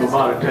many people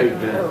bought a tape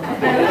then.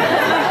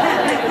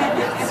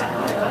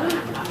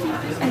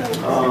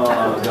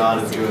 Oh,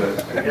 God is good.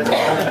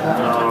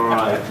 All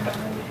right.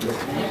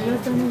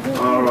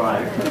 All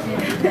right.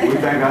 We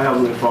thank our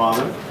Heavenly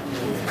Father,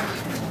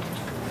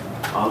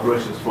 our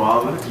gracious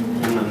Father,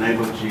 in the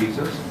name of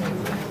Jesus.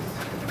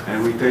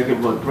 And we thank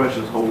Him for the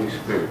precious Holy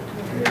Spirit.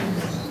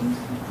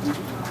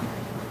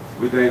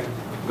 We thank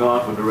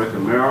God for Director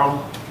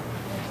Merrill,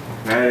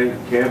 Patty,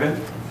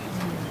 Kevin,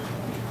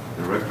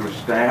 Director of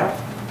Staff,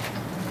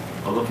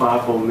 other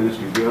fivefold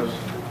ministry gifts,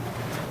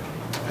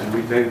 and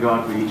we thank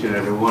God for each and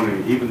every one of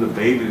you, even the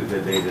babies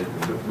that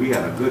we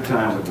had a good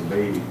time with the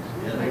babies.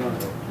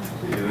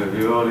 You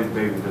know, all these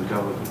babies in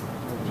television,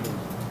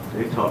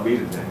 they taught me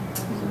today.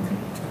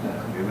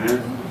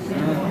 Amen?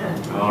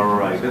 All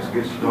right, let's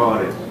get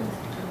started.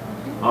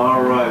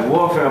 All right,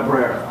 warfare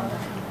prayer.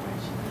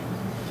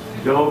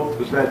 Job,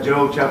 is that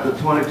Job chapter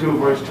 22,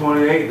 verse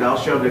 28? Thou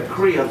shalt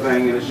decree a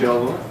thing and it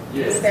shall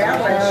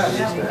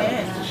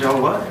shall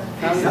what?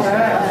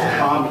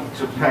 Come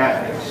to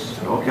pass.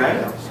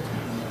 Okay?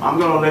 I'm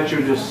going to let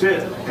you just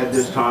sit at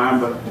this time,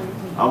 but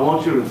I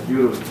want you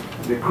to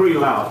decree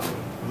loudly.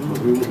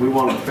 We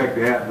want to affect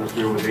the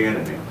atmosphere with the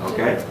enemy.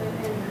 Okay?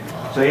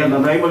 Say, in the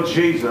name of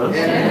Jesus,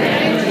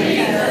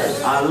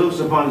 I loose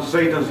upon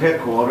Satan's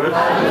headquarters,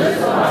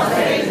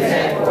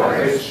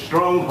 his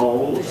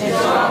strongholds,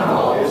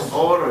 his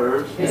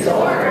orders, his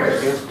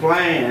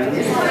plans,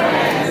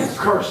 his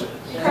curses.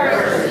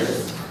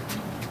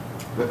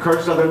 The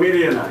curse of the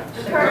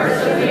Midianites,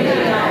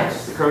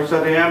 the curse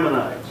of the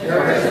Ammonites, the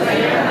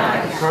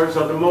curse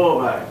of the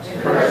Moabites,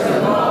 the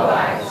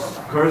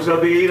curse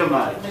of the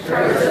Edomites.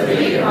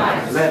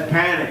 Let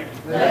panic,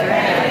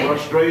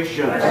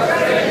 frustration,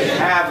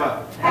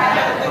 havoc,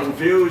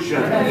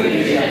 confusion,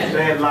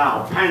 say it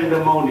loud,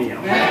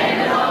 pandemonium,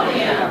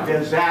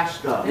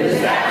 disaster,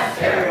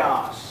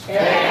 chaos,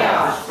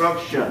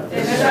 destruction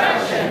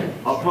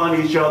upon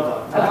each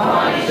other.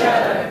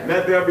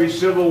 Let there be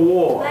civil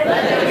war in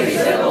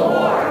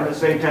the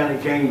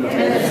satanic kingdom.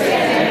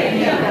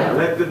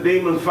 Let the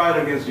demons fight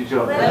against each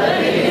other.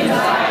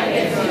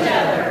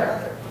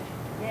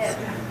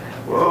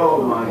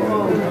 Oh my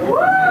goodness.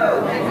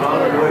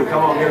 Hallelujah.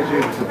 Come on, give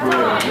Jesus a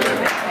praise.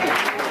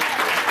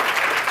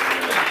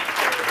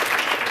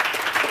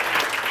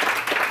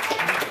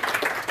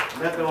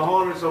 Let the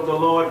hornets of the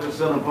Lord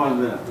descend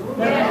upon them.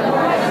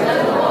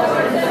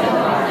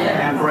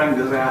 And bring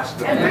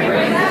disaster.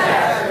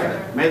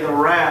 May the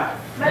wrath,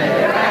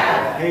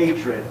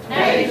 hatred,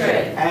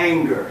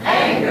 anger,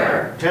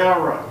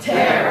 terror,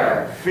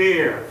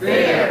 fear.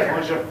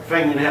 What's your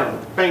finger in heaven?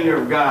 Finger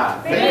of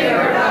God.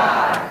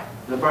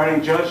 The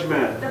burning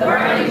judgment. The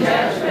burning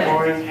judgment.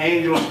 Warring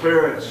angel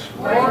spirits.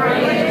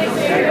 Warring angel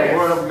spirits. And the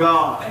word of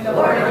God. And the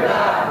word of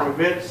God.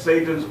 Prevent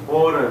Satan's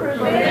orders.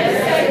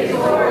 Prevent Satan's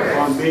orders.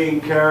 From being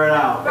carried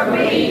out. From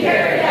being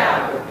carried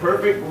out. The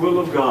perfect will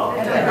of God.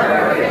 The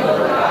perfect will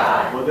of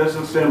God. For this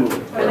assembly.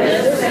 For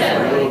this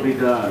assembly. Will be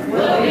done.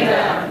 Will be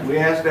done. We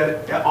ask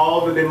that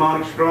all the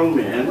demonic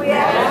strongmen. We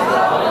ask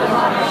all the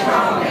demonic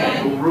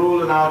strongmen. Who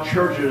rule in our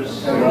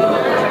churches. Who rule in our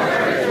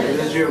churches. In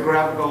this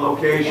geographical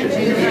location.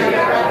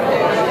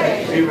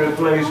 Be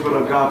replaced with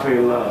agape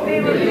love. Be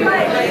replaced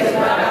with agape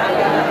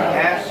love.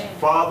 Ask,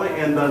 Father,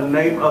 in the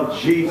name of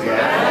Jesus,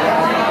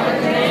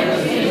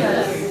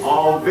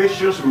 all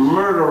vicious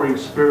murdering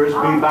spirits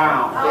be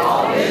bound.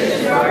 All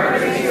vicious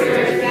murdering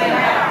spirits be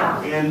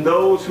bound. In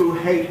those who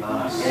hate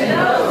us. In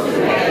those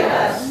who hate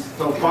us.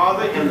 So,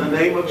 Father, in the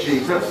name of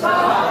Jesus,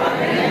 Father,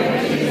 in the name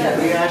of Jesus,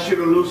 we ask you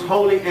to loose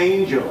holy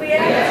angels. we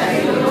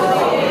ask you to loose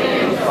holy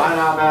angels. Fight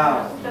our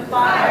battles. To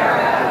fight our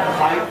battles.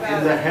 Fight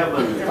in the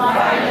heavens.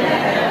 Fight in the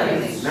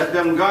heavens. Let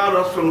them guard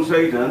us from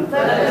Satan.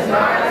 Let us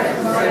guard us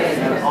from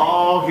Satan. And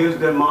all his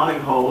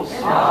demonic hosts.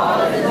 And all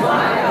his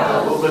demonic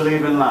hosts. Will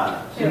believe in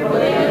lies. To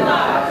believe in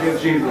lies.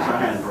 Give Jesus a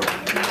hand praise.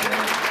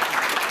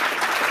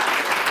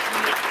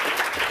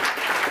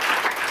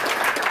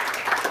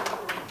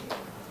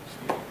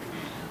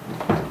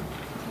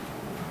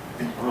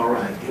 All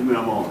right, give me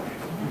a moment.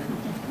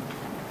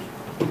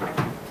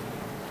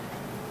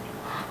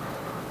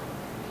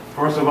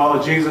 First of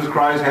all, Jesus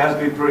Christ has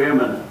the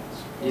preeminence.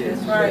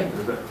 Yes. Right.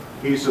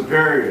 He's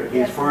superior.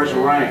 He's first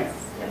rank.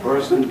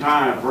 First in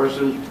time, first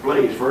in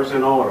place, first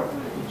in order.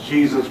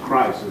 Jesus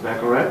Christ. Is that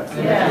correct?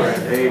 Yes.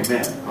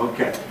 Amen.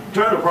 Okay.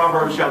 Turn to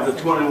Proverbs chapter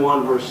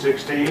 21, verse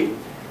 16.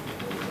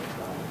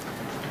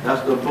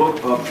 That's the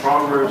book of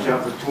Proverbs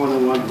chapter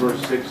 21,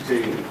 verse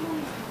 16.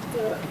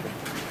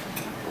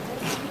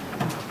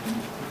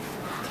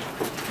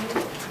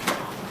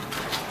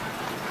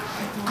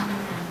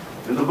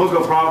 In the book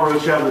of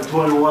Proverbs chapter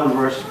 21,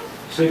 verse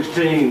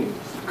 16,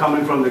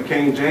 coming from the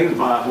King James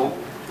Bible,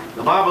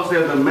 the Bible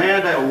says, the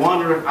man that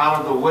wandereth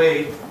out of the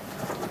way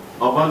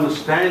of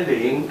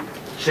understanding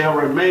shall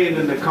remain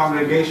in the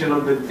congregation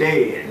of the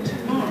dead.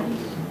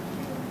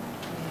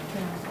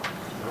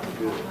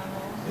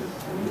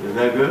 Is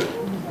that good?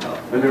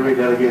 Let me read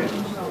that again.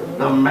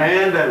 The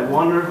man that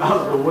wandereth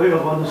out of the way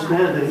of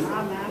understanding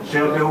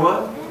shall do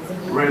what?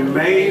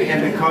 Remain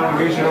in the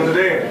congregation of the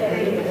dead.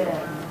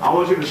 I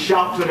want you to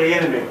shout to the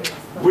enemy.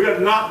 We are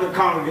not the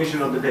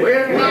congregation of the dead. We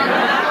are not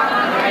the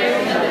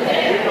congregation of the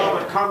dead. We are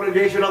the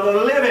congregation of the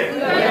living.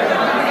 We are the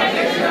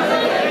congregation of the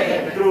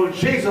living. Through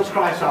Jesus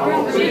Christ our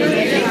Lord.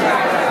 Jesus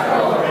Christ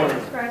our Lord.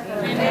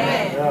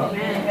 Amen.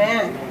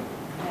 Amen.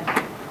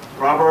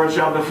 Proverbs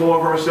chapter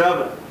 4, verse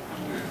 7.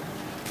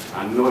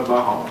 I know it by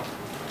heart.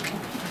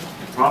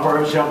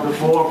 Proverbs chapter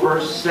 4,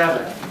 verse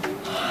 7.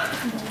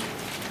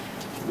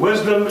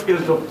 Wisdom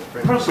is the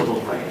principal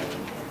thing.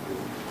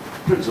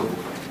 Principal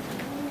thing.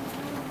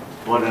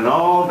 But in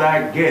all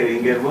thy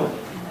getting, get what?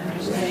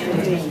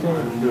 Understanding.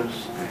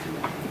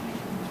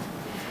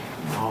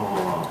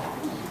 Oh.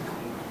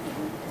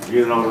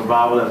 You know, the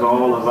Bible has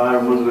all the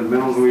vitamins and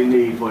minerals we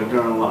need for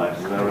eternal life.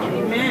 Is that right?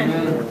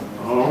 Amen.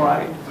 All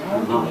right.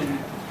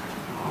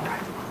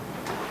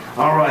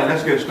 All right,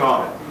 let's get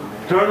started.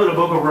 Turn to the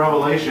book of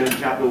Revelation,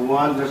 chapter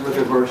 1. Let's look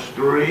at verse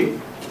 3.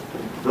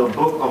 The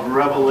book of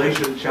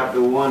Revelation,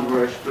 chapter 1,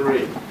 verse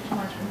 3.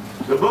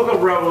 The book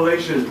of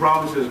Revelation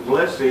promises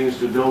blessings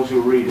to those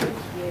who read it.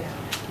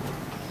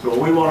 So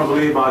we want to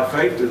believe by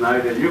faith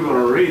tonight that you're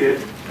going to read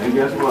it, and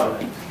guess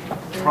what?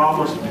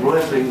 Promised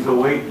blessings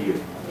await you.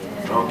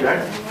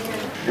 Okay?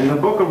 In the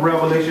book of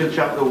Revelation,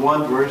 chapter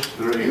 1, verse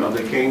 3 of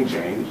the King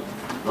James,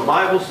 the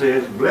Bible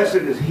says, blessed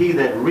is he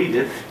that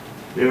readeth.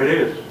 There it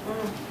is.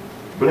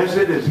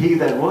 Blessed is he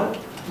that what?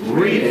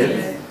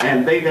 Readeth,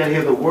 and they that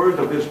hear the words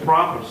of this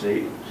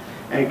prophecy,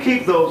 and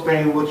keep those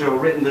things which are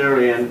written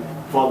therein,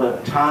 for the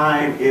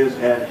time is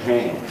at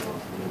hand.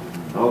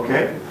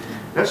 Okay?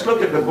 Let's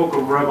look at the book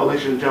of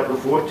Revelation chapter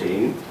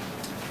 14.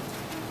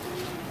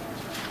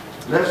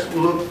 Let's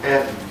look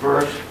at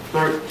verse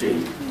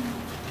 13.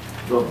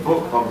 The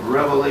book of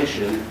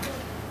Revelation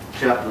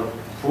chapter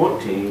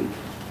 14.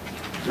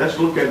 Let's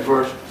look at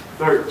verse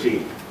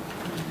 13.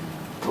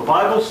 The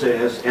Bible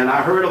says, and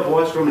I heard a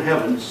voice from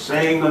heaven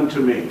saying unto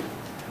me,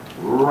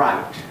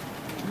 write,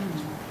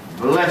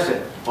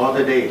 blessed are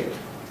the dead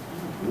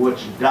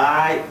which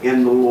die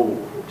in the Lord.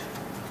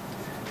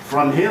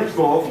 From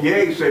henceforth,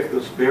 yea, saith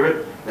the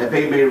Spirit, that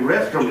they may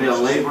rest from their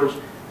labors,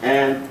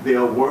 and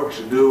their works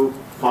do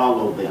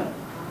follow them.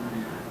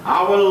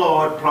 Our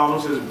Lord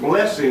promises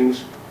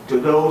blessings to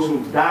those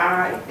who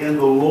die in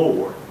the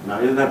Lord.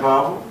 Now, isn't that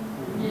powerful?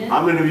 Yeah.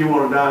 How many of you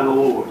want to die in the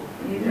Lord?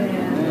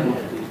 Amen.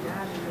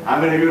 How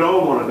many of you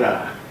don't want to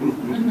die?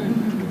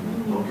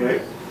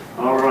 Okay?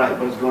 All right,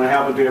 but it's going to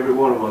happen to every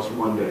one of us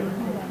one day.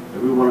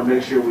 And we want to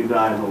make sure we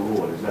die in the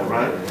Lord. Is that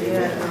right?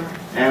 Yeah.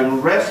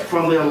 And rest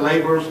from their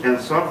labors and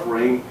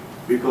suffering,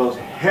 because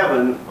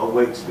heaven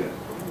awaits them.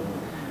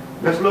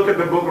 Let's look at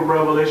the book of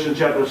Revelation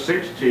chapter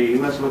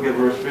 16. Let's look at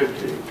verse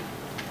 15.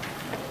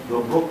 the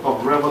book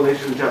of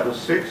Revelation chapter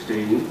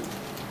 16.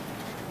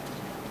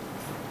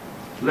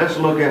 Let's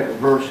look at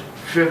verse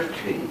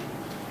 15.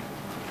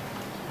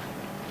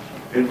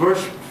 In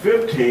verse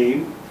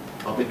 15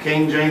 of the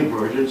King James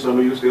Version, some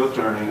of you still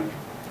turning,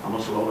 I'm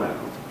going to slow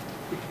down.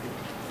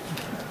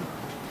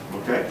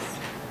 Okay?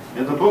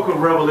 In the book of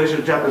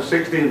Revelation chapter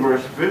 16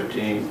 verse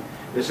 15,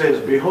 it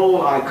says,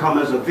 "Behold, I come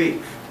as a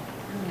thief.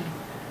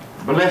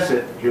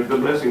 Blessed," here's the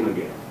blessing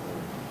again.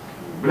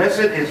 "Blessed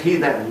is he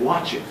that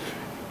watcheth,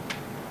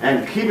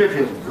 and keepeth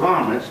his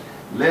garments,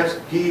 lest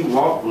he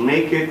walk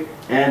naked,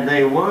 and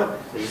they" what?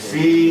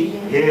 "See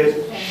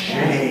his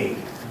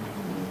shame."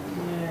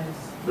 Yes.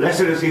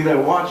 Blessed is he that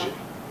watcheth.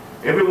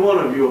 Every one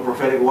of you are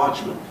prophetic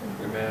watchmen.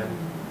 Amen.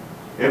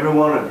 Every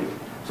one of you.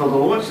 So the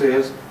Lord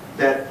says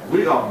that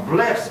we are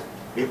blessed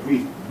if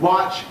we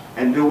watch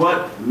and do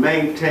what?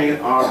 Maintain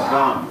our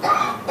garments.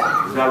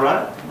 Is that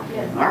right?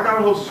 Yes. I got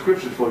a whole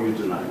scriptures for you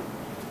tonight.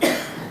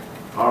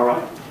 All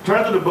right.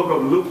 Turn to the book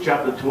of Luke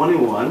chapter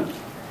 21.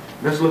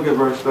 Let's look at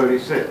verse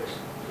 36.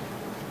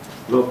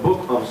 The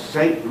book of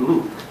St.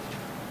 Luke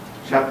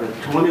chapter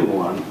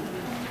 21.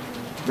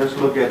 Let's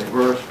look at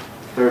verse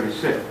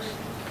 36.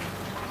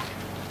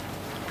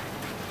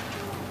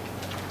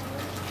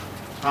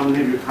 How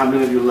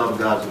many of you love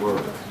God's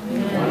word?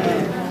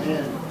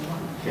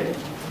 Okay.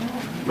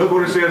 Look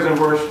what it says in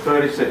verse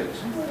 36.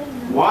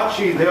 "Watch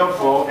ye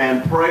therefore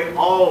and pray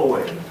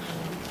always."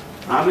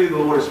 I believe the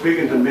Lord is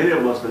speaking to many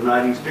of us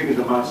tonight. He's speaking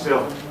to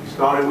myself. He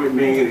started with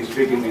me and he's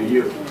speaking to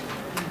you.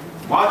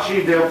 "Watch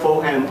ye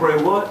therefore and pray"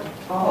 what?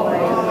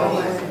 Always.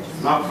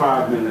 Not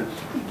 5 minutes,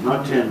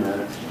 not 10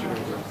 minutes.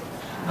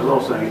 Hello,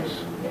 saints.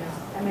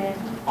 Amen.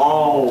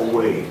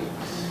 Always.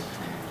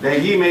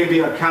 "That ye may be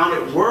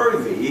accounted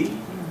worthy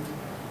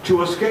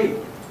to escape."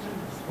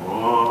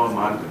 Oh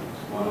my goodness.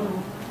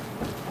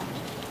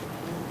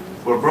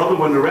 Well, brother,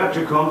 when the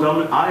rapture comes,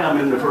 I am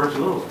in the first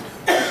load.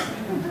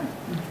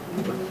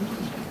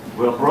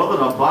 Well, brother,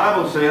 the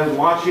Bible says,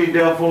 "Watch ye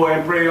therefore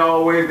and pray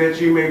always, that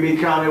ye may be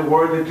counted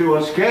worthy to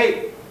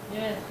escape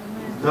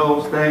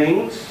those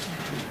things,"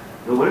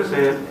 and what it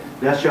says,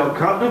 "that shall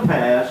come to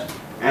pass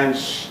and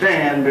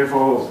stand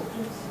before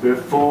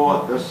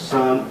the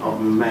Son of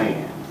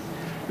Man."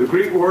 The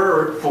Greek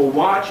word for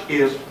watch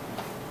is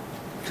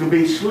to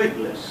be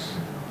sleepless,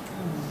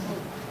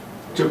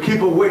 to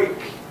keep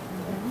awake,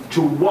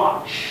 to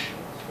watch,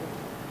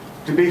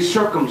 to be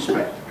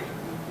circumspect,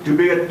 to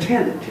be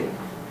attentive.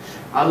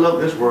 I love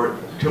this word,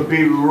 to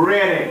be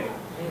ready.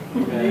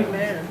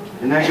 Amen.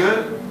 Isn't that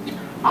good?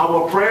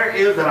 Our prayer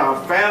is that our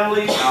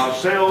family,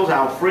 ourselves,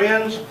 our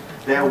friends,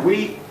 that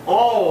we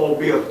all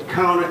be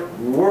accounted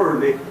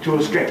worthy to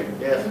escape.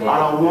 Yes. I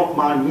don't want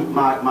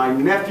my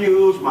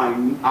nephews,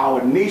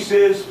 our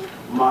nieces,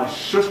 my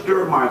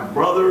sister, my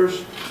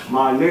brothers,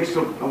 my next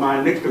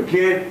of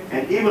kin,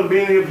 and even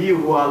many of you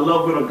who I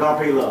love with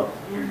agape love.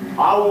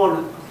 I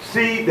want to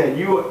see that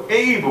you are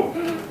able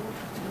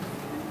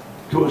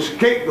to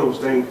escape those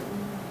things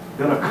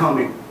that are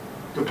coming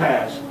to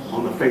pass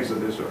on the face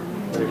of this earth.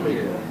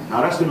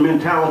 Now that's the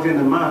mentality and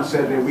the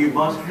mindset that we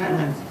must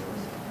have.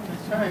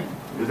 That's right.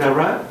 Is that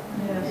right?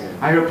 Yes.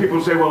 I hear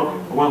people say, well,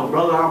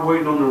 brother, I'm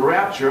waiting on the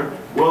rapture.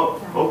 Well,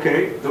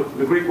 okay,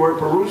 the Greek word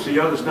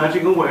parousia, the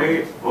snatching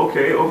away,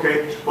 okay.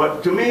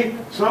 But to me,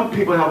 some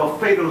people have a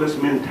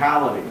fatalist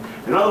mentality.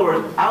 In other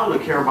words, I only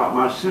care about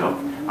myself.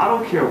 I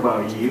don't care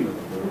about you.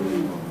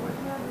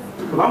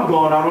 Because I'm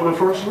going out on the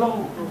first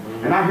load.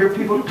 And I hear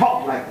people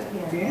talk like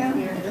that. Yeah.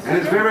 And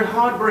it's very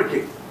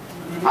heartbreaking.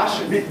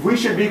 We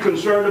should be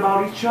concerned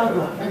about each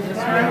other. That's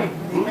right.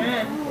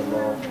 Amen.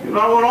 You know,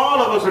 I want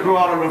all of us to go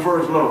out on the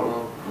first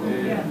load.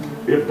 Yeah.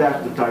 If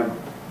that's the type of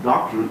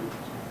doctrine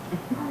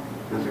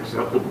that's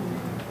acceptable.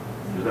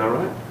 Is that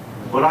right?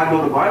 But I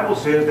know the Bible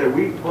says that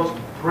we must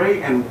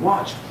pray and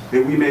watch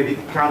that we may be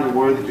counted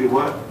worthy to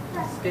what?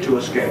 To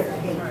escape.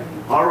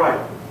 All right.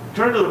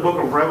 Turn to the book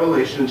of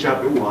Revelation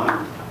chapter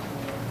 1.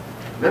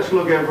 Let's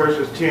look at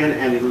verses 10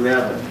 and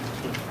 11.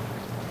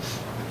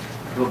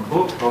 The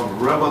book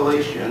of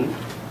Revelation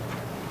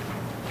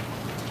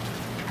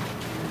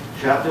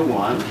chapter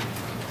 1.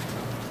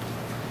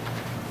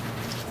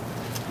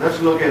 Let's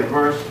look at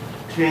verse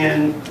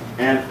 10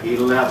 and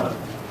 11.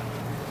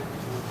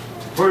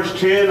 Verse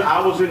 10,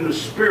 "I was in the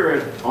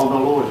Spirit on the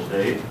Lord's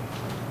day,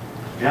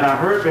 and I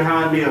heard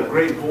behind me a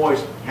great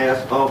voice as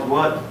of"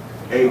 what?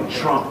 "A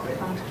trumpet."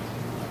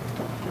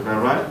 Is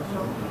that right?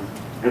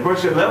 And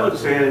verse 11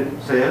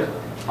 says,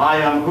 "I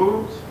am"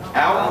 who?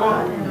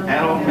 "Alpha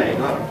and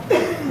Omega,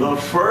 the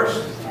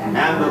first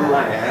and the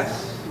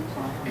last.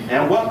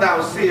 And what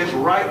thou seest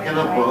write in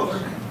a book,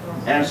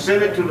 and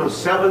send it to the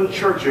 7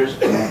 churches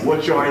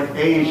which are in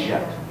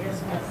Asia."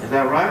 Is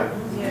that right?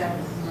 Yes.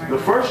 The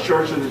first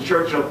church is the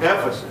church of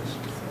Ephesus.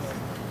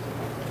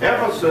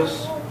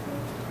 Ephesus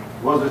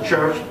was a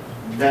church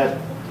that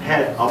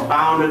had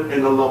abounded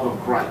in the love of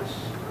Christ.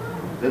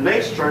 The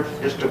next church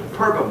is to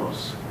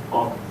Pergamos,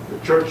 or the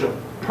church of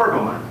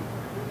Pergamon,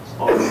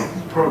 or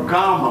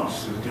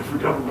Pergamos, is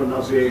different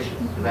pronunciation.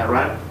 Is that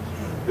right?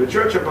 The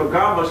church of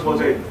Pergamos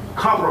was a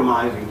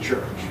compromising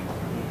church.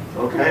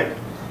 Okay?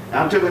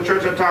 And to the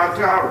church of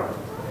Thyatira.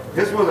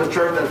 This was a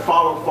church that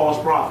followed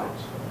false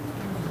prophets.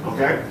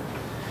 Okay?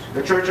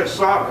 The church of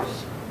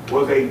Sardis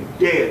was a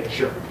dead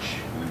church.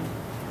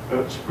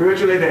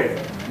 Spiritually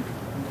dead.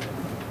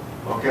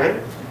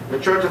 Okay? The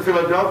church of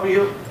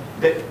Philadelphia,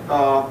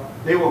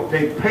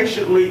 they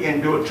patiently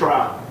endured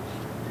trials.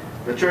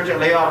 The church at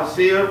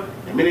Laodicea,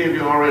 and many of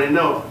you already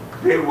know,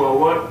 they were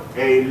what?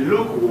 A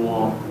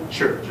lukewarm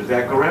church. Is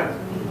that correct?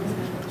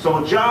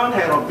 So John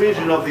had a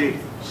vision of the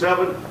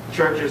 7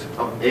 churches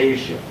of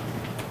Asia.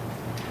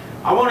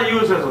 I want to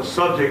use as a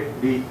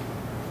subject the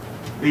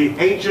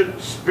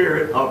ancient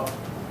spirit of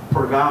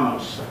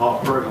Pergamos, or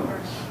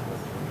Pergamos.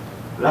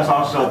 That's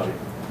our subject.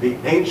 The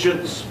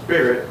ancient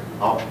spirit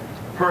of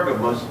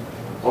Pergamos,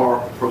 or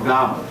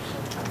Pergamos.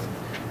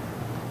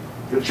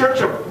 The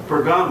church of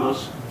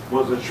Pergamos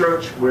was a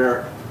church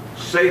where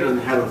Satan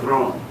had a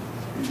throne.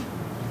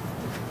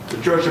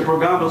 The church of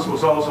Pergamos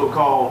was also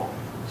called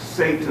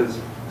Satan's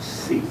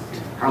seat.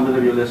 How many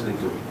of you are listening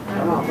to it?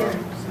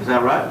 Is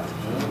that right?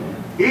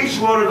 Each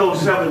one of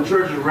those 7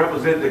 churches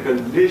represent the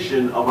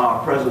condition of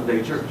our present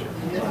day churches.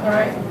 That's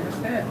right.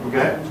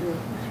 Okay?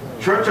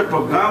 Church of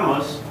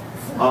Pergamos,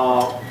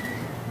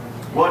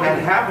 what had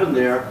happened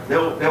there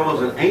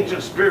was an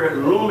ancient spirit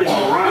looming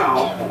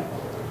around,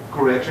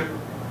 correction,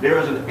 there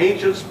is an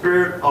ancient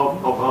spirit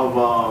of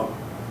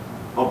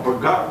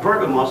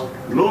Pergamos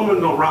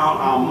looming around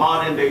our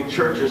modern day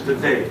churches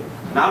today.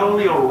 Not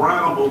only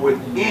around, but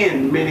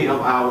within many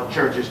of our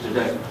churches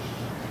today.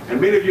 And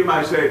many of you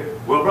might say,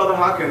 well, brother,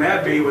 how can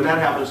that be when that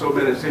happened so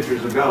many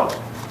centuries ago?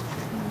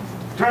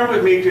 Turn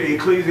with me to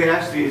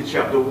Ecclesiastes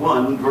chapter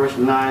 1, verse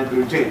 9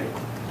 through 10.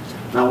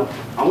 Now,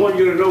 I want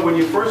you to know when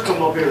you first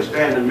come up here to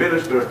stand and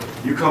minister,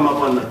 you come up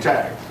on the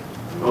attack.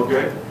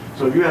 Okay?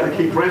 So you have to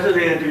keep pressing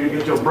in until you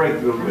get your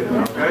breakthrough with it.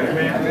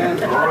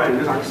 Okay? All right,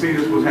 I can see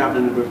this was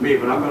happening with me,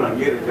 but I'm going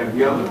to get it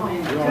together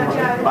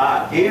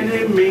by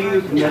any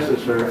means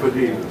necessary for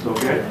Jesus.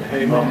 Okay?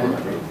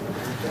 Amen.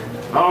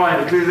 All right,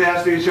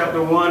 Ecclesiastes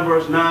chapter 1,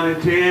 verse 9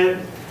 and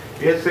 10.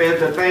 It says,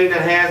 the thing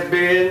that has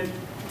been,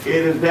 it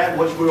is that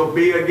which will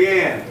be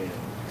again.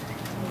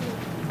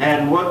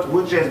 And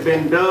which has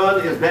been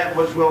done is that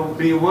which will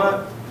be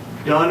what?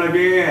 Done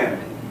again.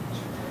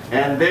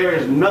 And there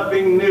is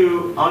nothing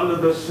new under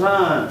the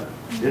sun.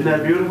 Isn't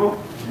that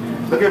beautiful?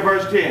 Look at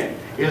verse 10.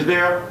 Is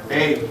there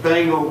a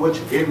thing of which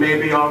it may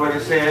be already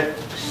said,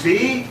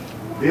 see,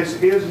 this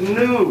is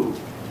new.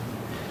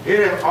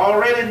 It has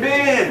already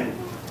been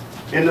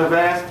in the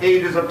vast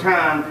ages of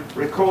time,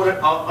 recorded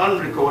or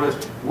unrecorded,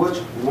 which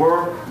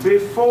were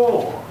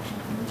before.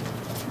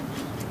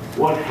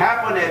 What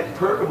happened at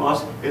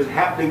Pergamos is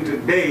happening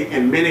today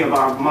in many of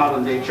our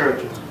modern day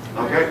churches.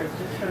 Okay?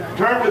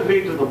 Turn with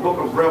me to the book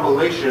of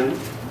Revelation.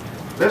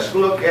 Let's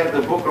look at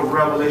the book of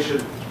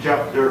Revelation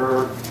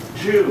chapter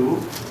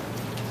 2.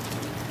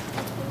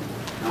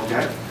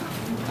 Okay?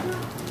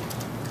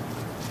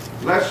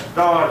 Let's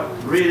start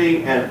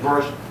reading at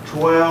verse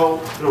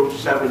 12 through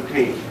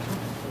 17.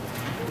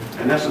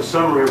 And that's a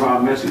summary of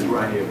our message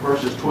right here.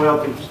 Verses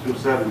 12 through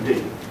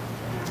 17.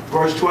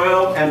 Verse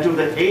 12, and to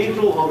the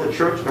angel of the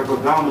church of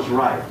Pergamos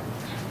write,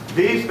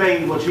 these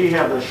things which he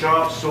hath the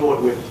sharp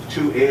sword with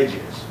 2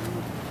 edges.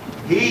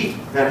 He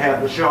that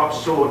hath the sharp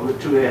sword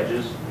with 2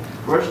 edges.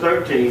 Verse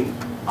 13,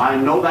 I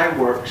know thy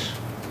works.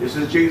 This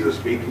is Jesus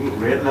speaking,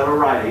 red letter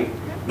writing.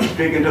 He's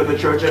speaking to the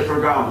church at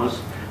Pergamos.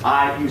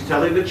 He's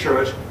telling the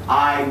church,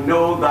 I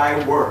know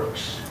thy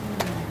works.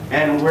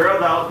 And where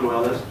thou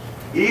dwellest,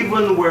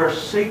 even where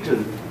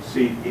Satan's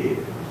seat is.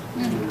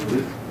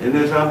 Isn't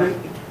there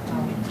something?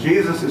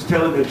 Jesus is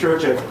telling the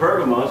church at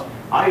Pergamos,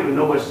 I even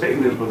know where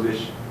Satan is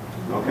positioned.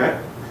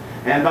 Okay?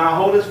 And thou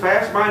holdest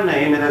fast my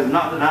name, and hast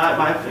not denied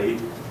my faith,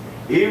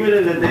 even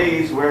in the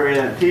days wherein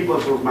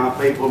Antipus was my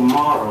faithful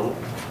martyr,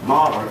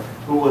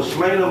 who was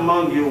slain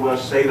among you where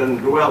Satan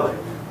dwelleth.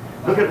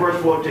 Look at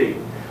verse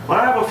 14. But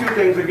I have a few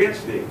things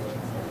against thee,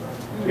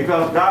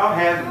 because thou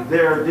hast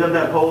there did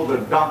that hold the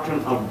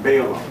doctrine of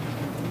Balaam.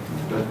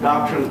 The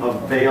doctrine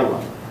of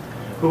Balaam,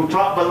 who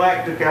taught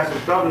Balak to cast a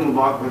stumbling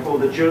block before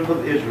the children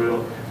of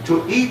Israel,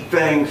 to eat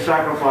things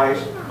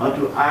sacrificed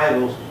unto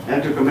idols,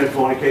 and to commit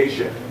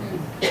fornication.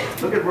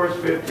 Look at verse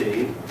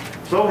 15.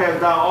 So hast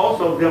thou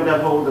also them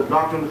that hold the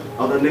doctrine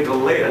of the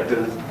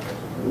Nicolaitans,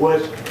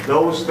 which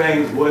those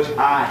things which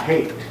I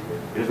hate.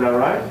 Is that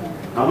right?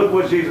 Now look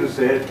what Jesus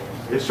said.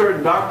 There's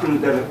certain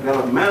doctrines that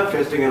are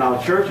manifesting in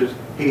our churches,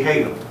 he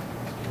hates them.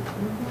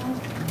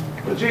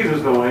 But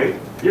Jesus don't hate.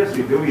 Yes,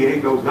 he do. He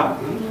hates those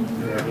doctrines.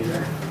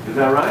 Is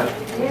that right?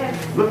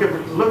 Yes. Look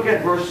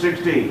at verse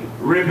 16.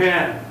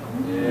 Repent.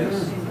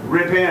 Yes.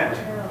 Repent.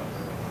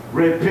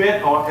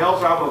 Repent, or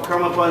else I will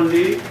come upon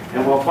thee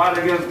and will fight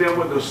against them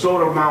with the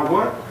sword of my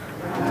what?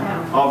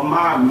 Of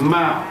my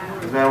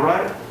mouth. Is that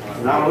right?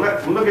 Now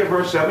look at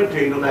verse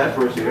 17, the last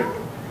verse here.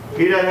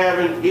 He that have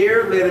an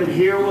ear, let him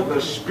hear what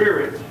the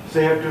Spirit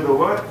saith to the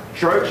what?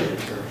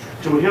 Churches.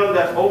 To him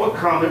that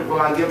overcometh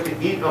will I give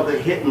to eat of the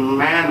hidden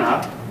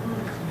manna,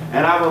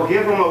 and I will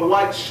give him a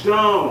white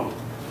stone.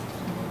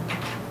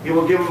 He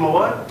will give him a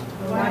what?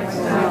 White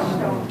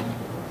stone.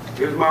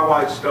 Here's my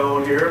white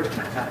stone here.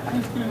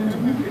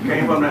 It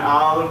came from the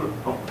Isle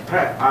of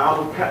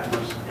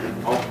Patmos,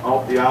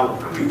 off the Isle of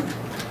Crete.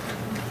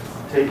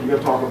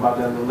 We'll talk about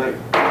that a little later.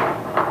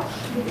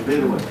 But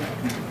anyway,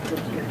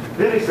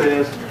 then he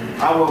says,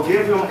 I will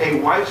give him a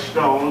white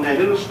stone,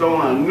 and in the stone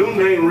a new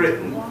name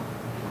written,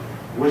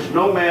 which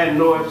no man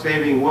knoweth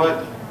saving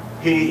what?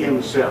 He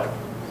himself.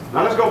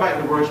 Now let's go back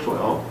to verse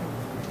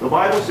 12. The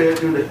Bible says,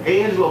 to the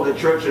angel of the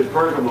church in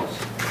Pergamos.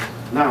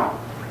 Now,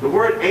 the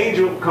word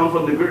angel comes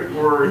from the Greek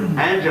word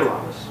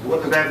angelos.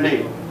 What does that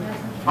mean?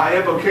 By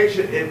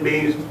implication, it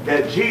means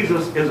that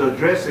Jesus is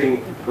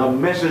addressing the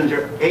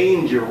messenger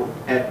angel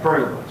at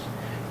Pergamos.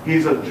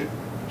 He's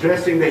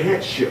addressing the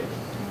headship.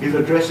 He's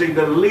addressing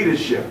the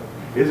leadership.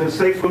 Is it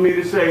safe for me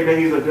to say that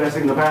he's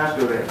addressing the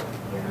pastor there?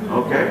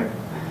 Okay?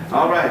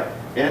 All right.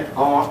 And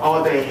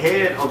or the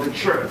head of the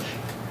church.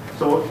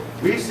 So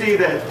we see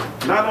that,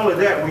 not only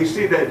that, we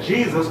see that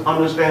Jesus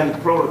understands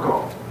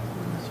protocol.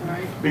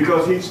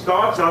 Because he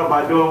starts out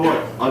by doing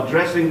what?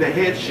 Addressing the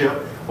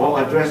headship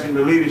or addressing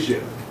the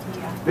leadership.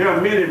 There are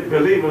many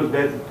believers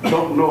that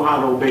don't know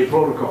how to obey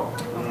protocol.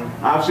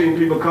 I've seen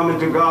people come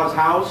into God's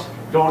house,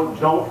 don't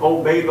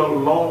obey the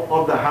law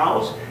of the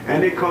house,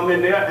 and they come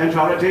in there and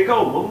try to take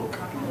over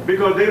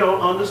because they don't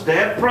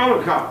understand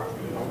protocol.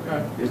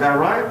 Is that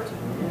right?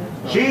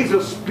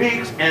 Jesus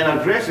speaks and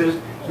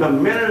addresses the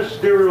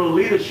ministerial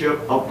leadership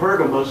of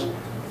Pergamos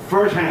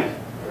firsthand.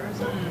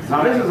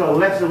 Now this is a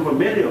lesson for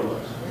many of us.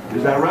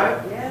 Is that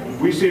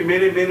right? We see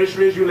many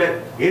ministries, you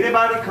let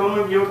anybody come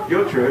in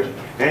your church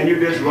and you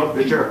disrupt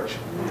the church.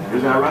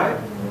 Is that right?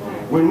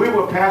 When we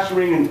were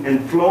pastoring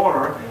in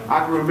Florida,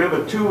 I can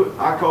remember two,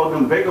 I called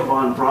them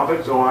vagabond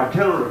prophets or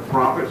itinerant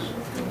prophets.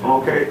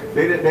 Okay,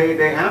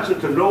 they answered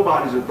to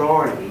nobody's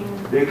authority.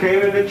 They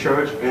came into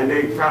church and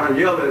they kind of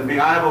yelled at me,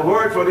 I have a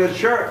word for this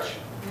church.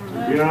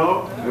 You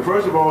know, and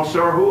first of all,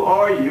 sir, who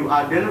are you?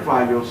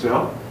 Identify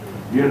yourself.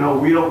 You know,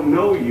 we don't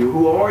know you.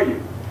 Who are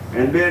you?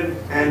 And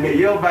they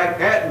yelled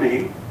back at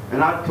me,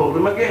 and I told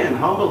them again,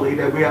 humbly,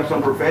 that we have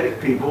some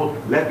prophetic people.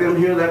 Let them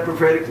hear that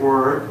prophetic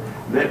word.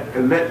 Let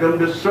them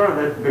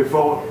discern it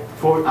before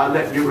I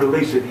let you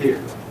release it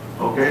here.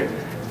 Okay?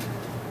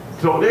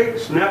 So they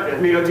snapped at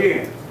me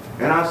again.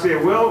 And I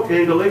said, well,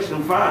 in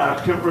Galatians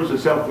 5, temperance and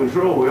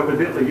self-control,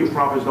 evidently you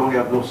prophets don't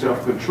have no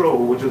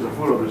self-control, which is a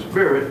fruit of the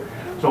Spirit.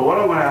 So what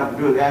I'm going to have to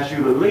do is ask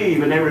you to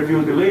leave, and they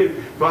refuse to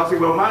leave. So I said,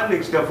 well, my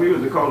next step for you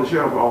is to call the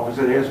sheriff's office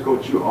and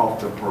escort you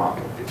off the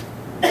property.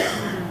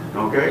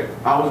 Okay?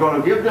 I was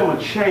going to give them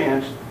a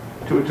chance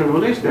to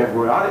release that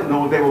word. I didn't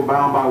know if they were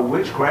bound by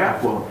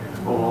witchcraft or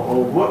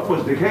what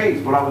was the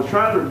case, but I was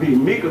trying to be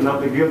meek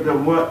enough to give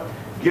them what?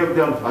 Give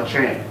them a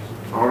chance.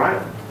 All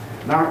right?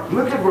 Now,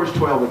 look at verse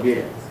 12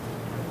 again.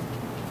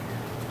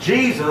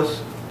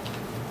 Jesus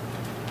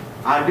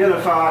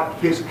identified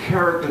his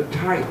character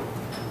title.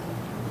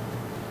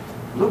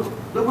 Look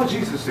what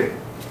Jesus said.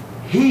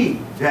 He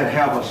that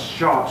have a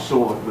sharp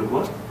sword with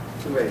what?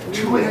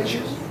 Two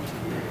edges.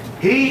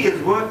 He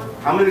is what?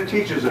 How many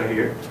teachers are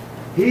here?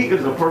 He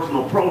is a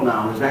personal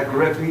pronoun. Is that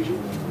correct, teacher?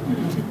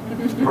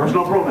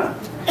 Personal pronoun.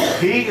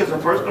 He is a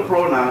personal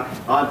pronoun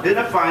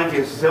identifying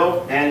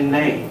himself and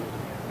name.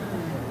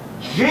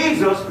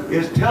 Jesus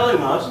is telling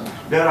us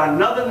that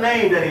another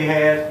name that he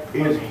has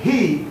is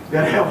he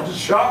that has a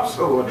sharp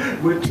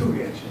sword with two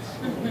edges.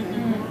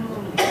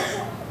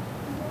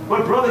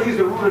 But brother, he's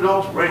the rooted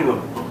offspring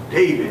of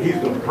David. He's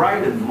the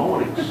bright and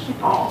morning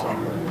star.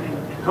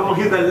 Come on,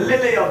 he's the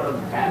lily of the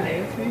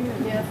valley.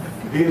 Yes.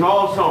 He's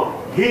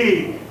also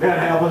he that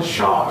have a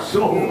sharp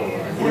sword.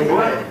 With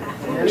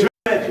what? Two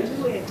edges.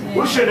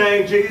 What's your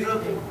name,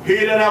 Jesus? He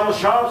that have a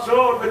sharp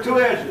sword with two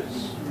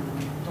edges.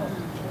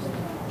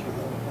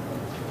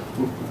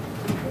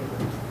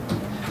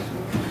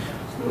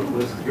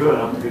 This is good.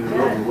 I'm getting a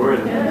little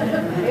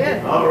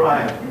worried. All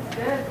right.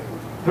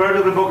 Turn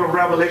to the book of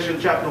Revelation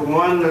chapter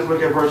 1. Let's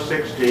look at verse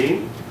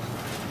 16.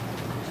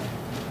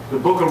 The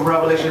book of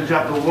Revelation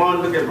chapter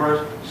 1, look at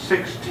verse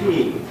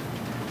 16.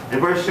 In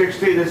verse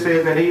 16 it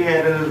says that he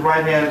had in his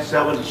right hand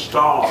 7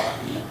 stars.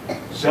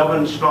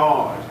 7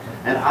 stars.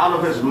 And out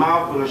of his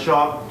mouth was a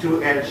sharp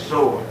two-edged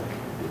sword.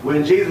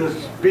 When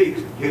Jesus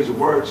speaks, his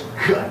words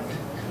cut.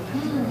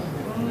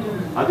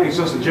 I think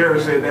Sister Jerry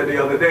said that the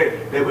other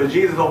day, that when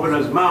Jesus opened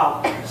his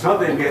mouth,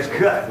 something gets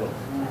cut.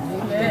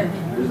 Amen.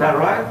 Is that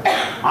right?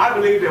 I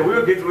believe that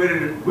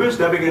we're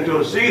stepping into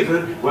a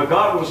season where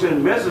God will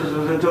send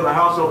messages into the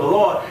house of the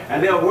Lord,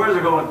 and their words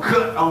are going to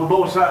cut on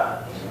both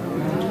sides.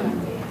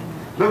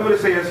 Look what it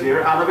says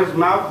here. Out of his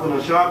mouth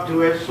was a sharp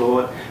two-edged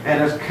sword,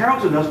 and his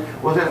countenance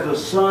was as the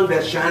sun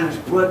that shines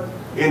forth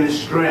in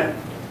his strength.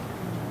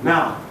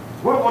 Now,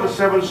 what were the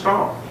 7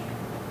 stars?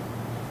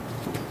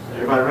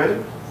 Everybody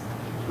ready?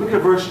 Look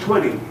at verse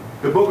 20.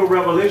 The book of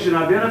Revelation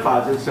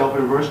identifies itself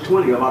in verse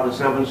 20 about the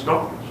 7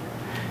 stars.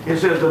 It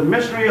says, the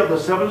mystery of the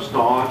 7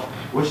 stars,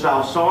 which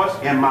thou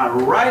sawest in my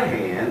right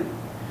hand,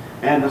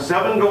 and the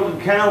 7 golden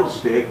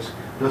candlesticks,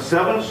 the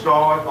 7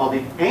 stars are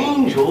the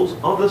angels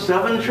of the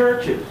 7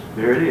 churches.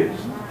 There it is.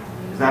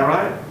 Is that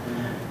right?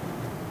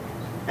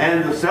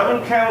 And the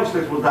 7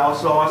 candlesticks which thou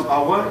sawest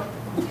are what?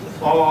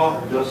 Are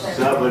the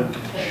 7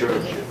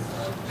 churches.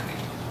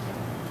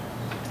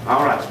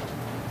 All right.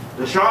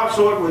 The sharp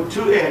sword with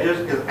 2 edges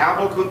is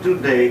applicable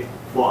today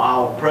for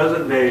our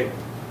present day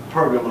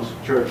Pergamos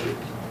churches.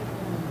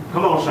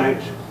 Come on,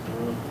 saints.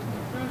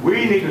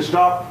 We need to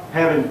stop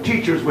having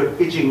teachers with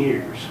itching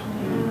ears.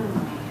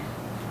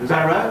 Is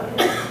that right?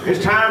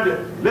 It's time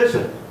to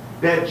listen.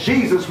 That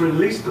Jesus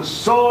released the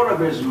sword of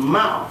his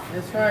mouth.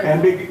 That's right.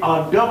 And be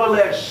a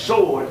double-edged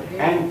sword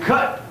and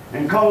cut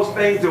and cause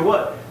things to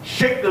what?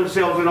 Shake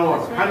themselves in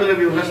order. Right. How many of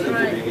you are listening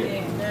to me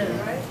here?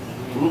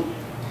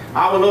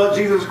 Our Lord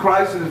Jesus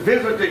Christ is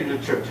visiting the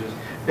churches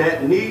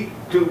that need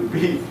to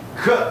be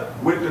cut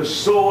with the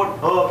sword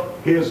of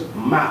his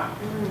mouth.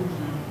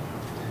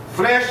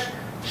 Flesh,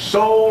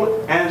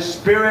 soul, and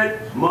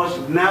spirit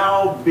must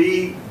now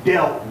be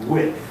dealt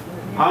with.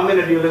 How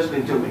many of you are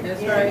listening to me?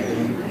 That's right.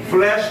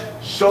 Flesh,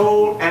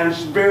 soul, and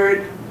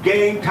spirit,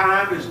 game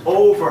time is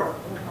over.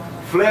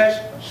 Flesh,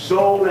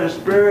 soul, and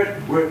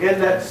spirit, we're in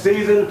that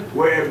season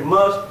where it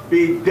must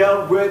be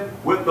dealt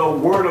with the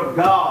Word of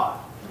God.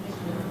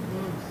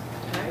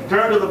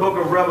 Turn to the book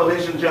of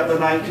Revelation chapter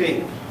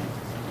 19.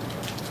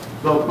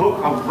 The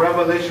book of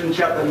Revelation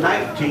chapter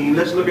 19,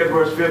 let's look at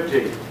verse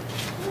 15.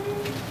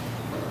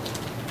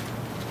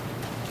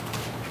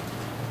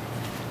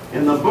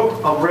 In the book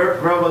of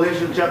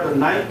Revelation chapter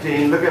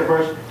 19, look at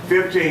verse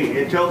 15.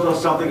 It tells us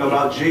something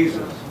about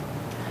Jesus.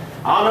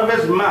 Out of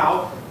his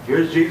mouth,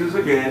 here's Jesus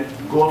again,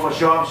 goeth a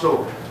sharp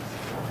sword,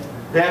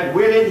 that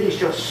with it he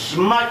shall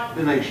smite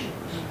the nations,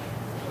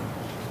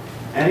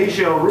 and he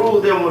shall rule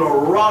them with a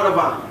rod of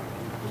iron.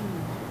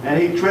 And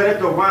he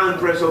treadeth the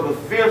winepress of the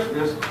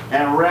fierceness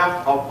and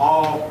wrath of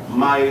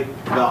Almighty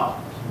God.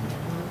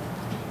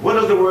 What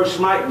does the word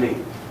smite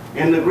mean?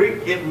 In the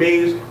Greek, it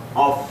means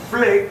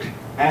afflict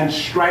and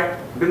strike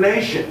the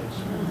nations.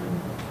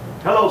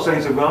 Hello,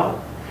 saints of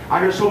God. I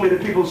hear so many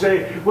people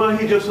say, well,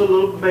 he's just a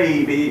little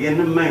baby in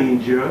the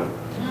manger.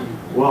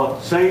 Well,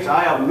 saints,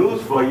 I have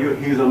news for you.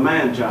 He's a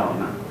man-child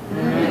now.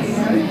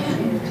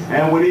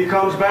 And when he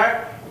comes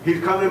back,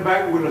 he's coming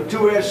back with a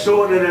 2-edged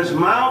sword in his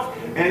mouth,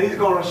 and he's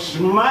going to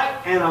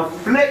smite and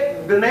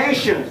afflict the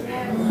nations.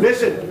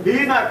 Listen,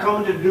 he's not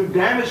coming to do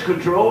damage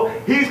control.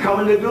 He's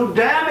coming to do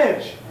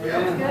damage.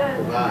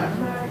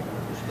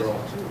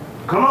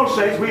 Come on,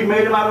 saints. We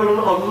made him out of a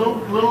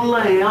little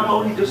lamb.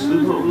 Oh, he's just so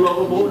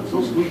lovable and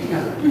so sweet.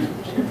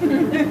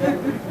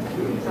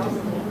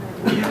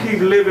 You keep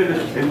living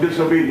in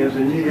disobedience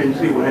and you can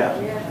see what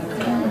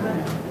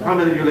happens. How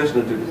many of you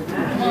listening to this?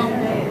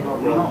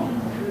 No.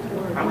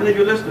 How many of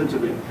you listening to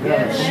me?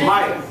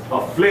 Smite,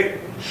 afflict,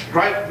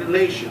 strike the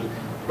nation.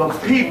 The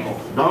people,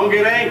 don't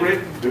get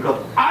angry,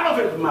 because out of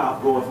his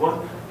mouth goeth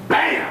what?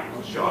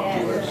 Bam!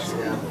 Sharp words.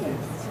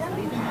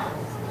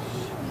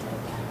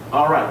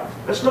 All right,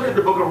 let's look at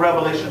the book of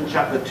Revelation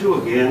chapter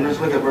 2 again. Let's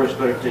look at verse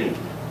 13.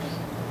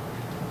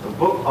 The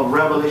book of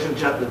Revelation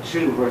chapter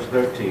 2, verse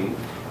 13.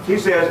 He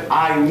says,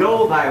 I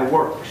know thy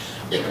works.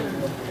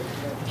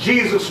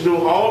 Jesus knew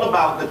all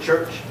about the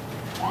church.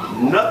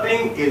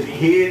 Nothing is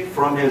hid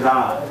from his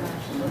eyes.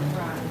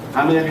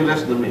 How many of you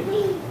listen to me?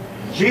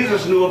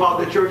 Jesus knew about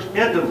the church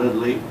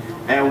intimately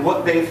and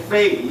what they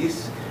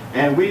face,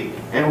 and we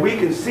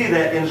can see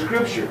that in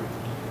Scripture.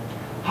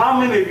 How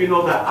many of you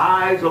know the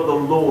eyes of the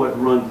Lord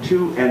run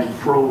to and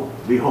fro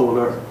the whole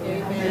earth?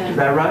 Amen. Is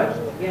that right?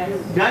 Yes.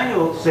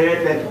 Daniel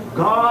said that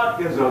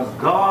God is a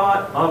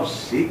God of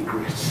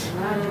secrets.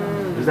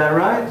 Is that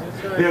right?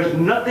 There's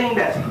nothing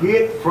that's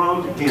hid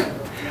from him.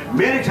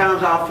 Many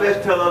times our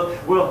flesh tells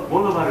us, well,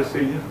 won't nobody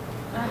see you.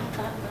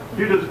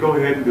 You just go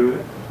ahead and do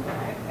it.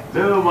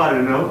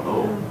 Nobody know.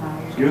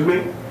 Oh, excuse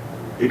me?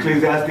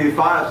 Ecclesiastes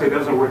 5 said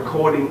there's a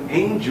recording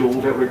angel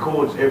that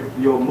records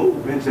your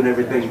movements and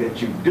everything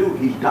that you do.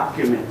 He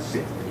documents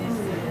it.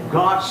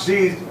 God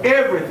sees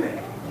everything.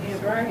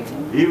 Right.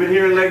 Even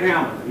here in Lake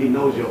Hamilton, he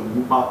knows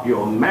about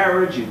your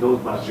marriage, he knows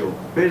about your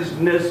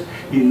business,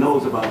 he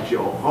knows about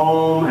your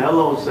home.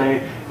 Hello,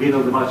 saint. He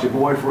knows about your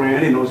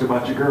boyfriend, he knows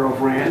about your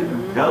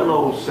girlfriend.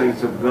 Hello,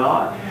 saints of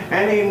God.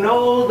 And he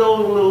knows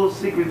those little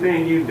secret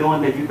things you're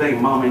doing that you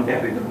think mom and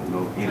daddy don't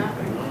know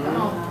anything.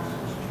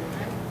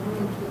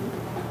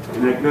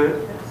 Isn't that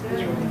good?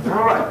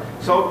 All right.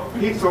 So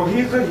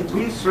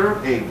we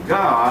serve a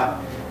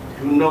God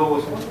who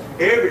knows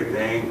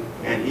everything,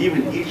 and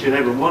even each and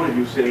every one of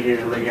you sitting here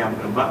in Lake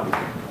Hamilton Bible.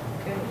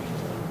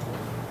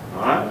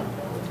 All right?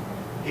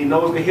 He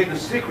knows the hidden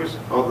secrets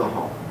of the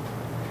heart.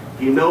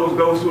 He knows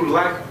those who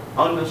lack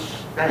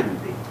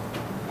understanding.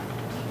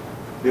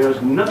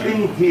 There's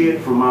nothing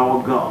hid from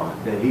our God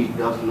that he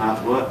does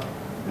not what?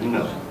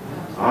 Know.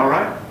 All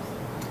right?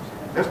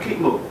 Let's keep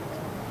moving.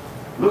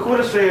 Look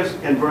what it says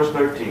in verse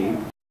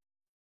 13.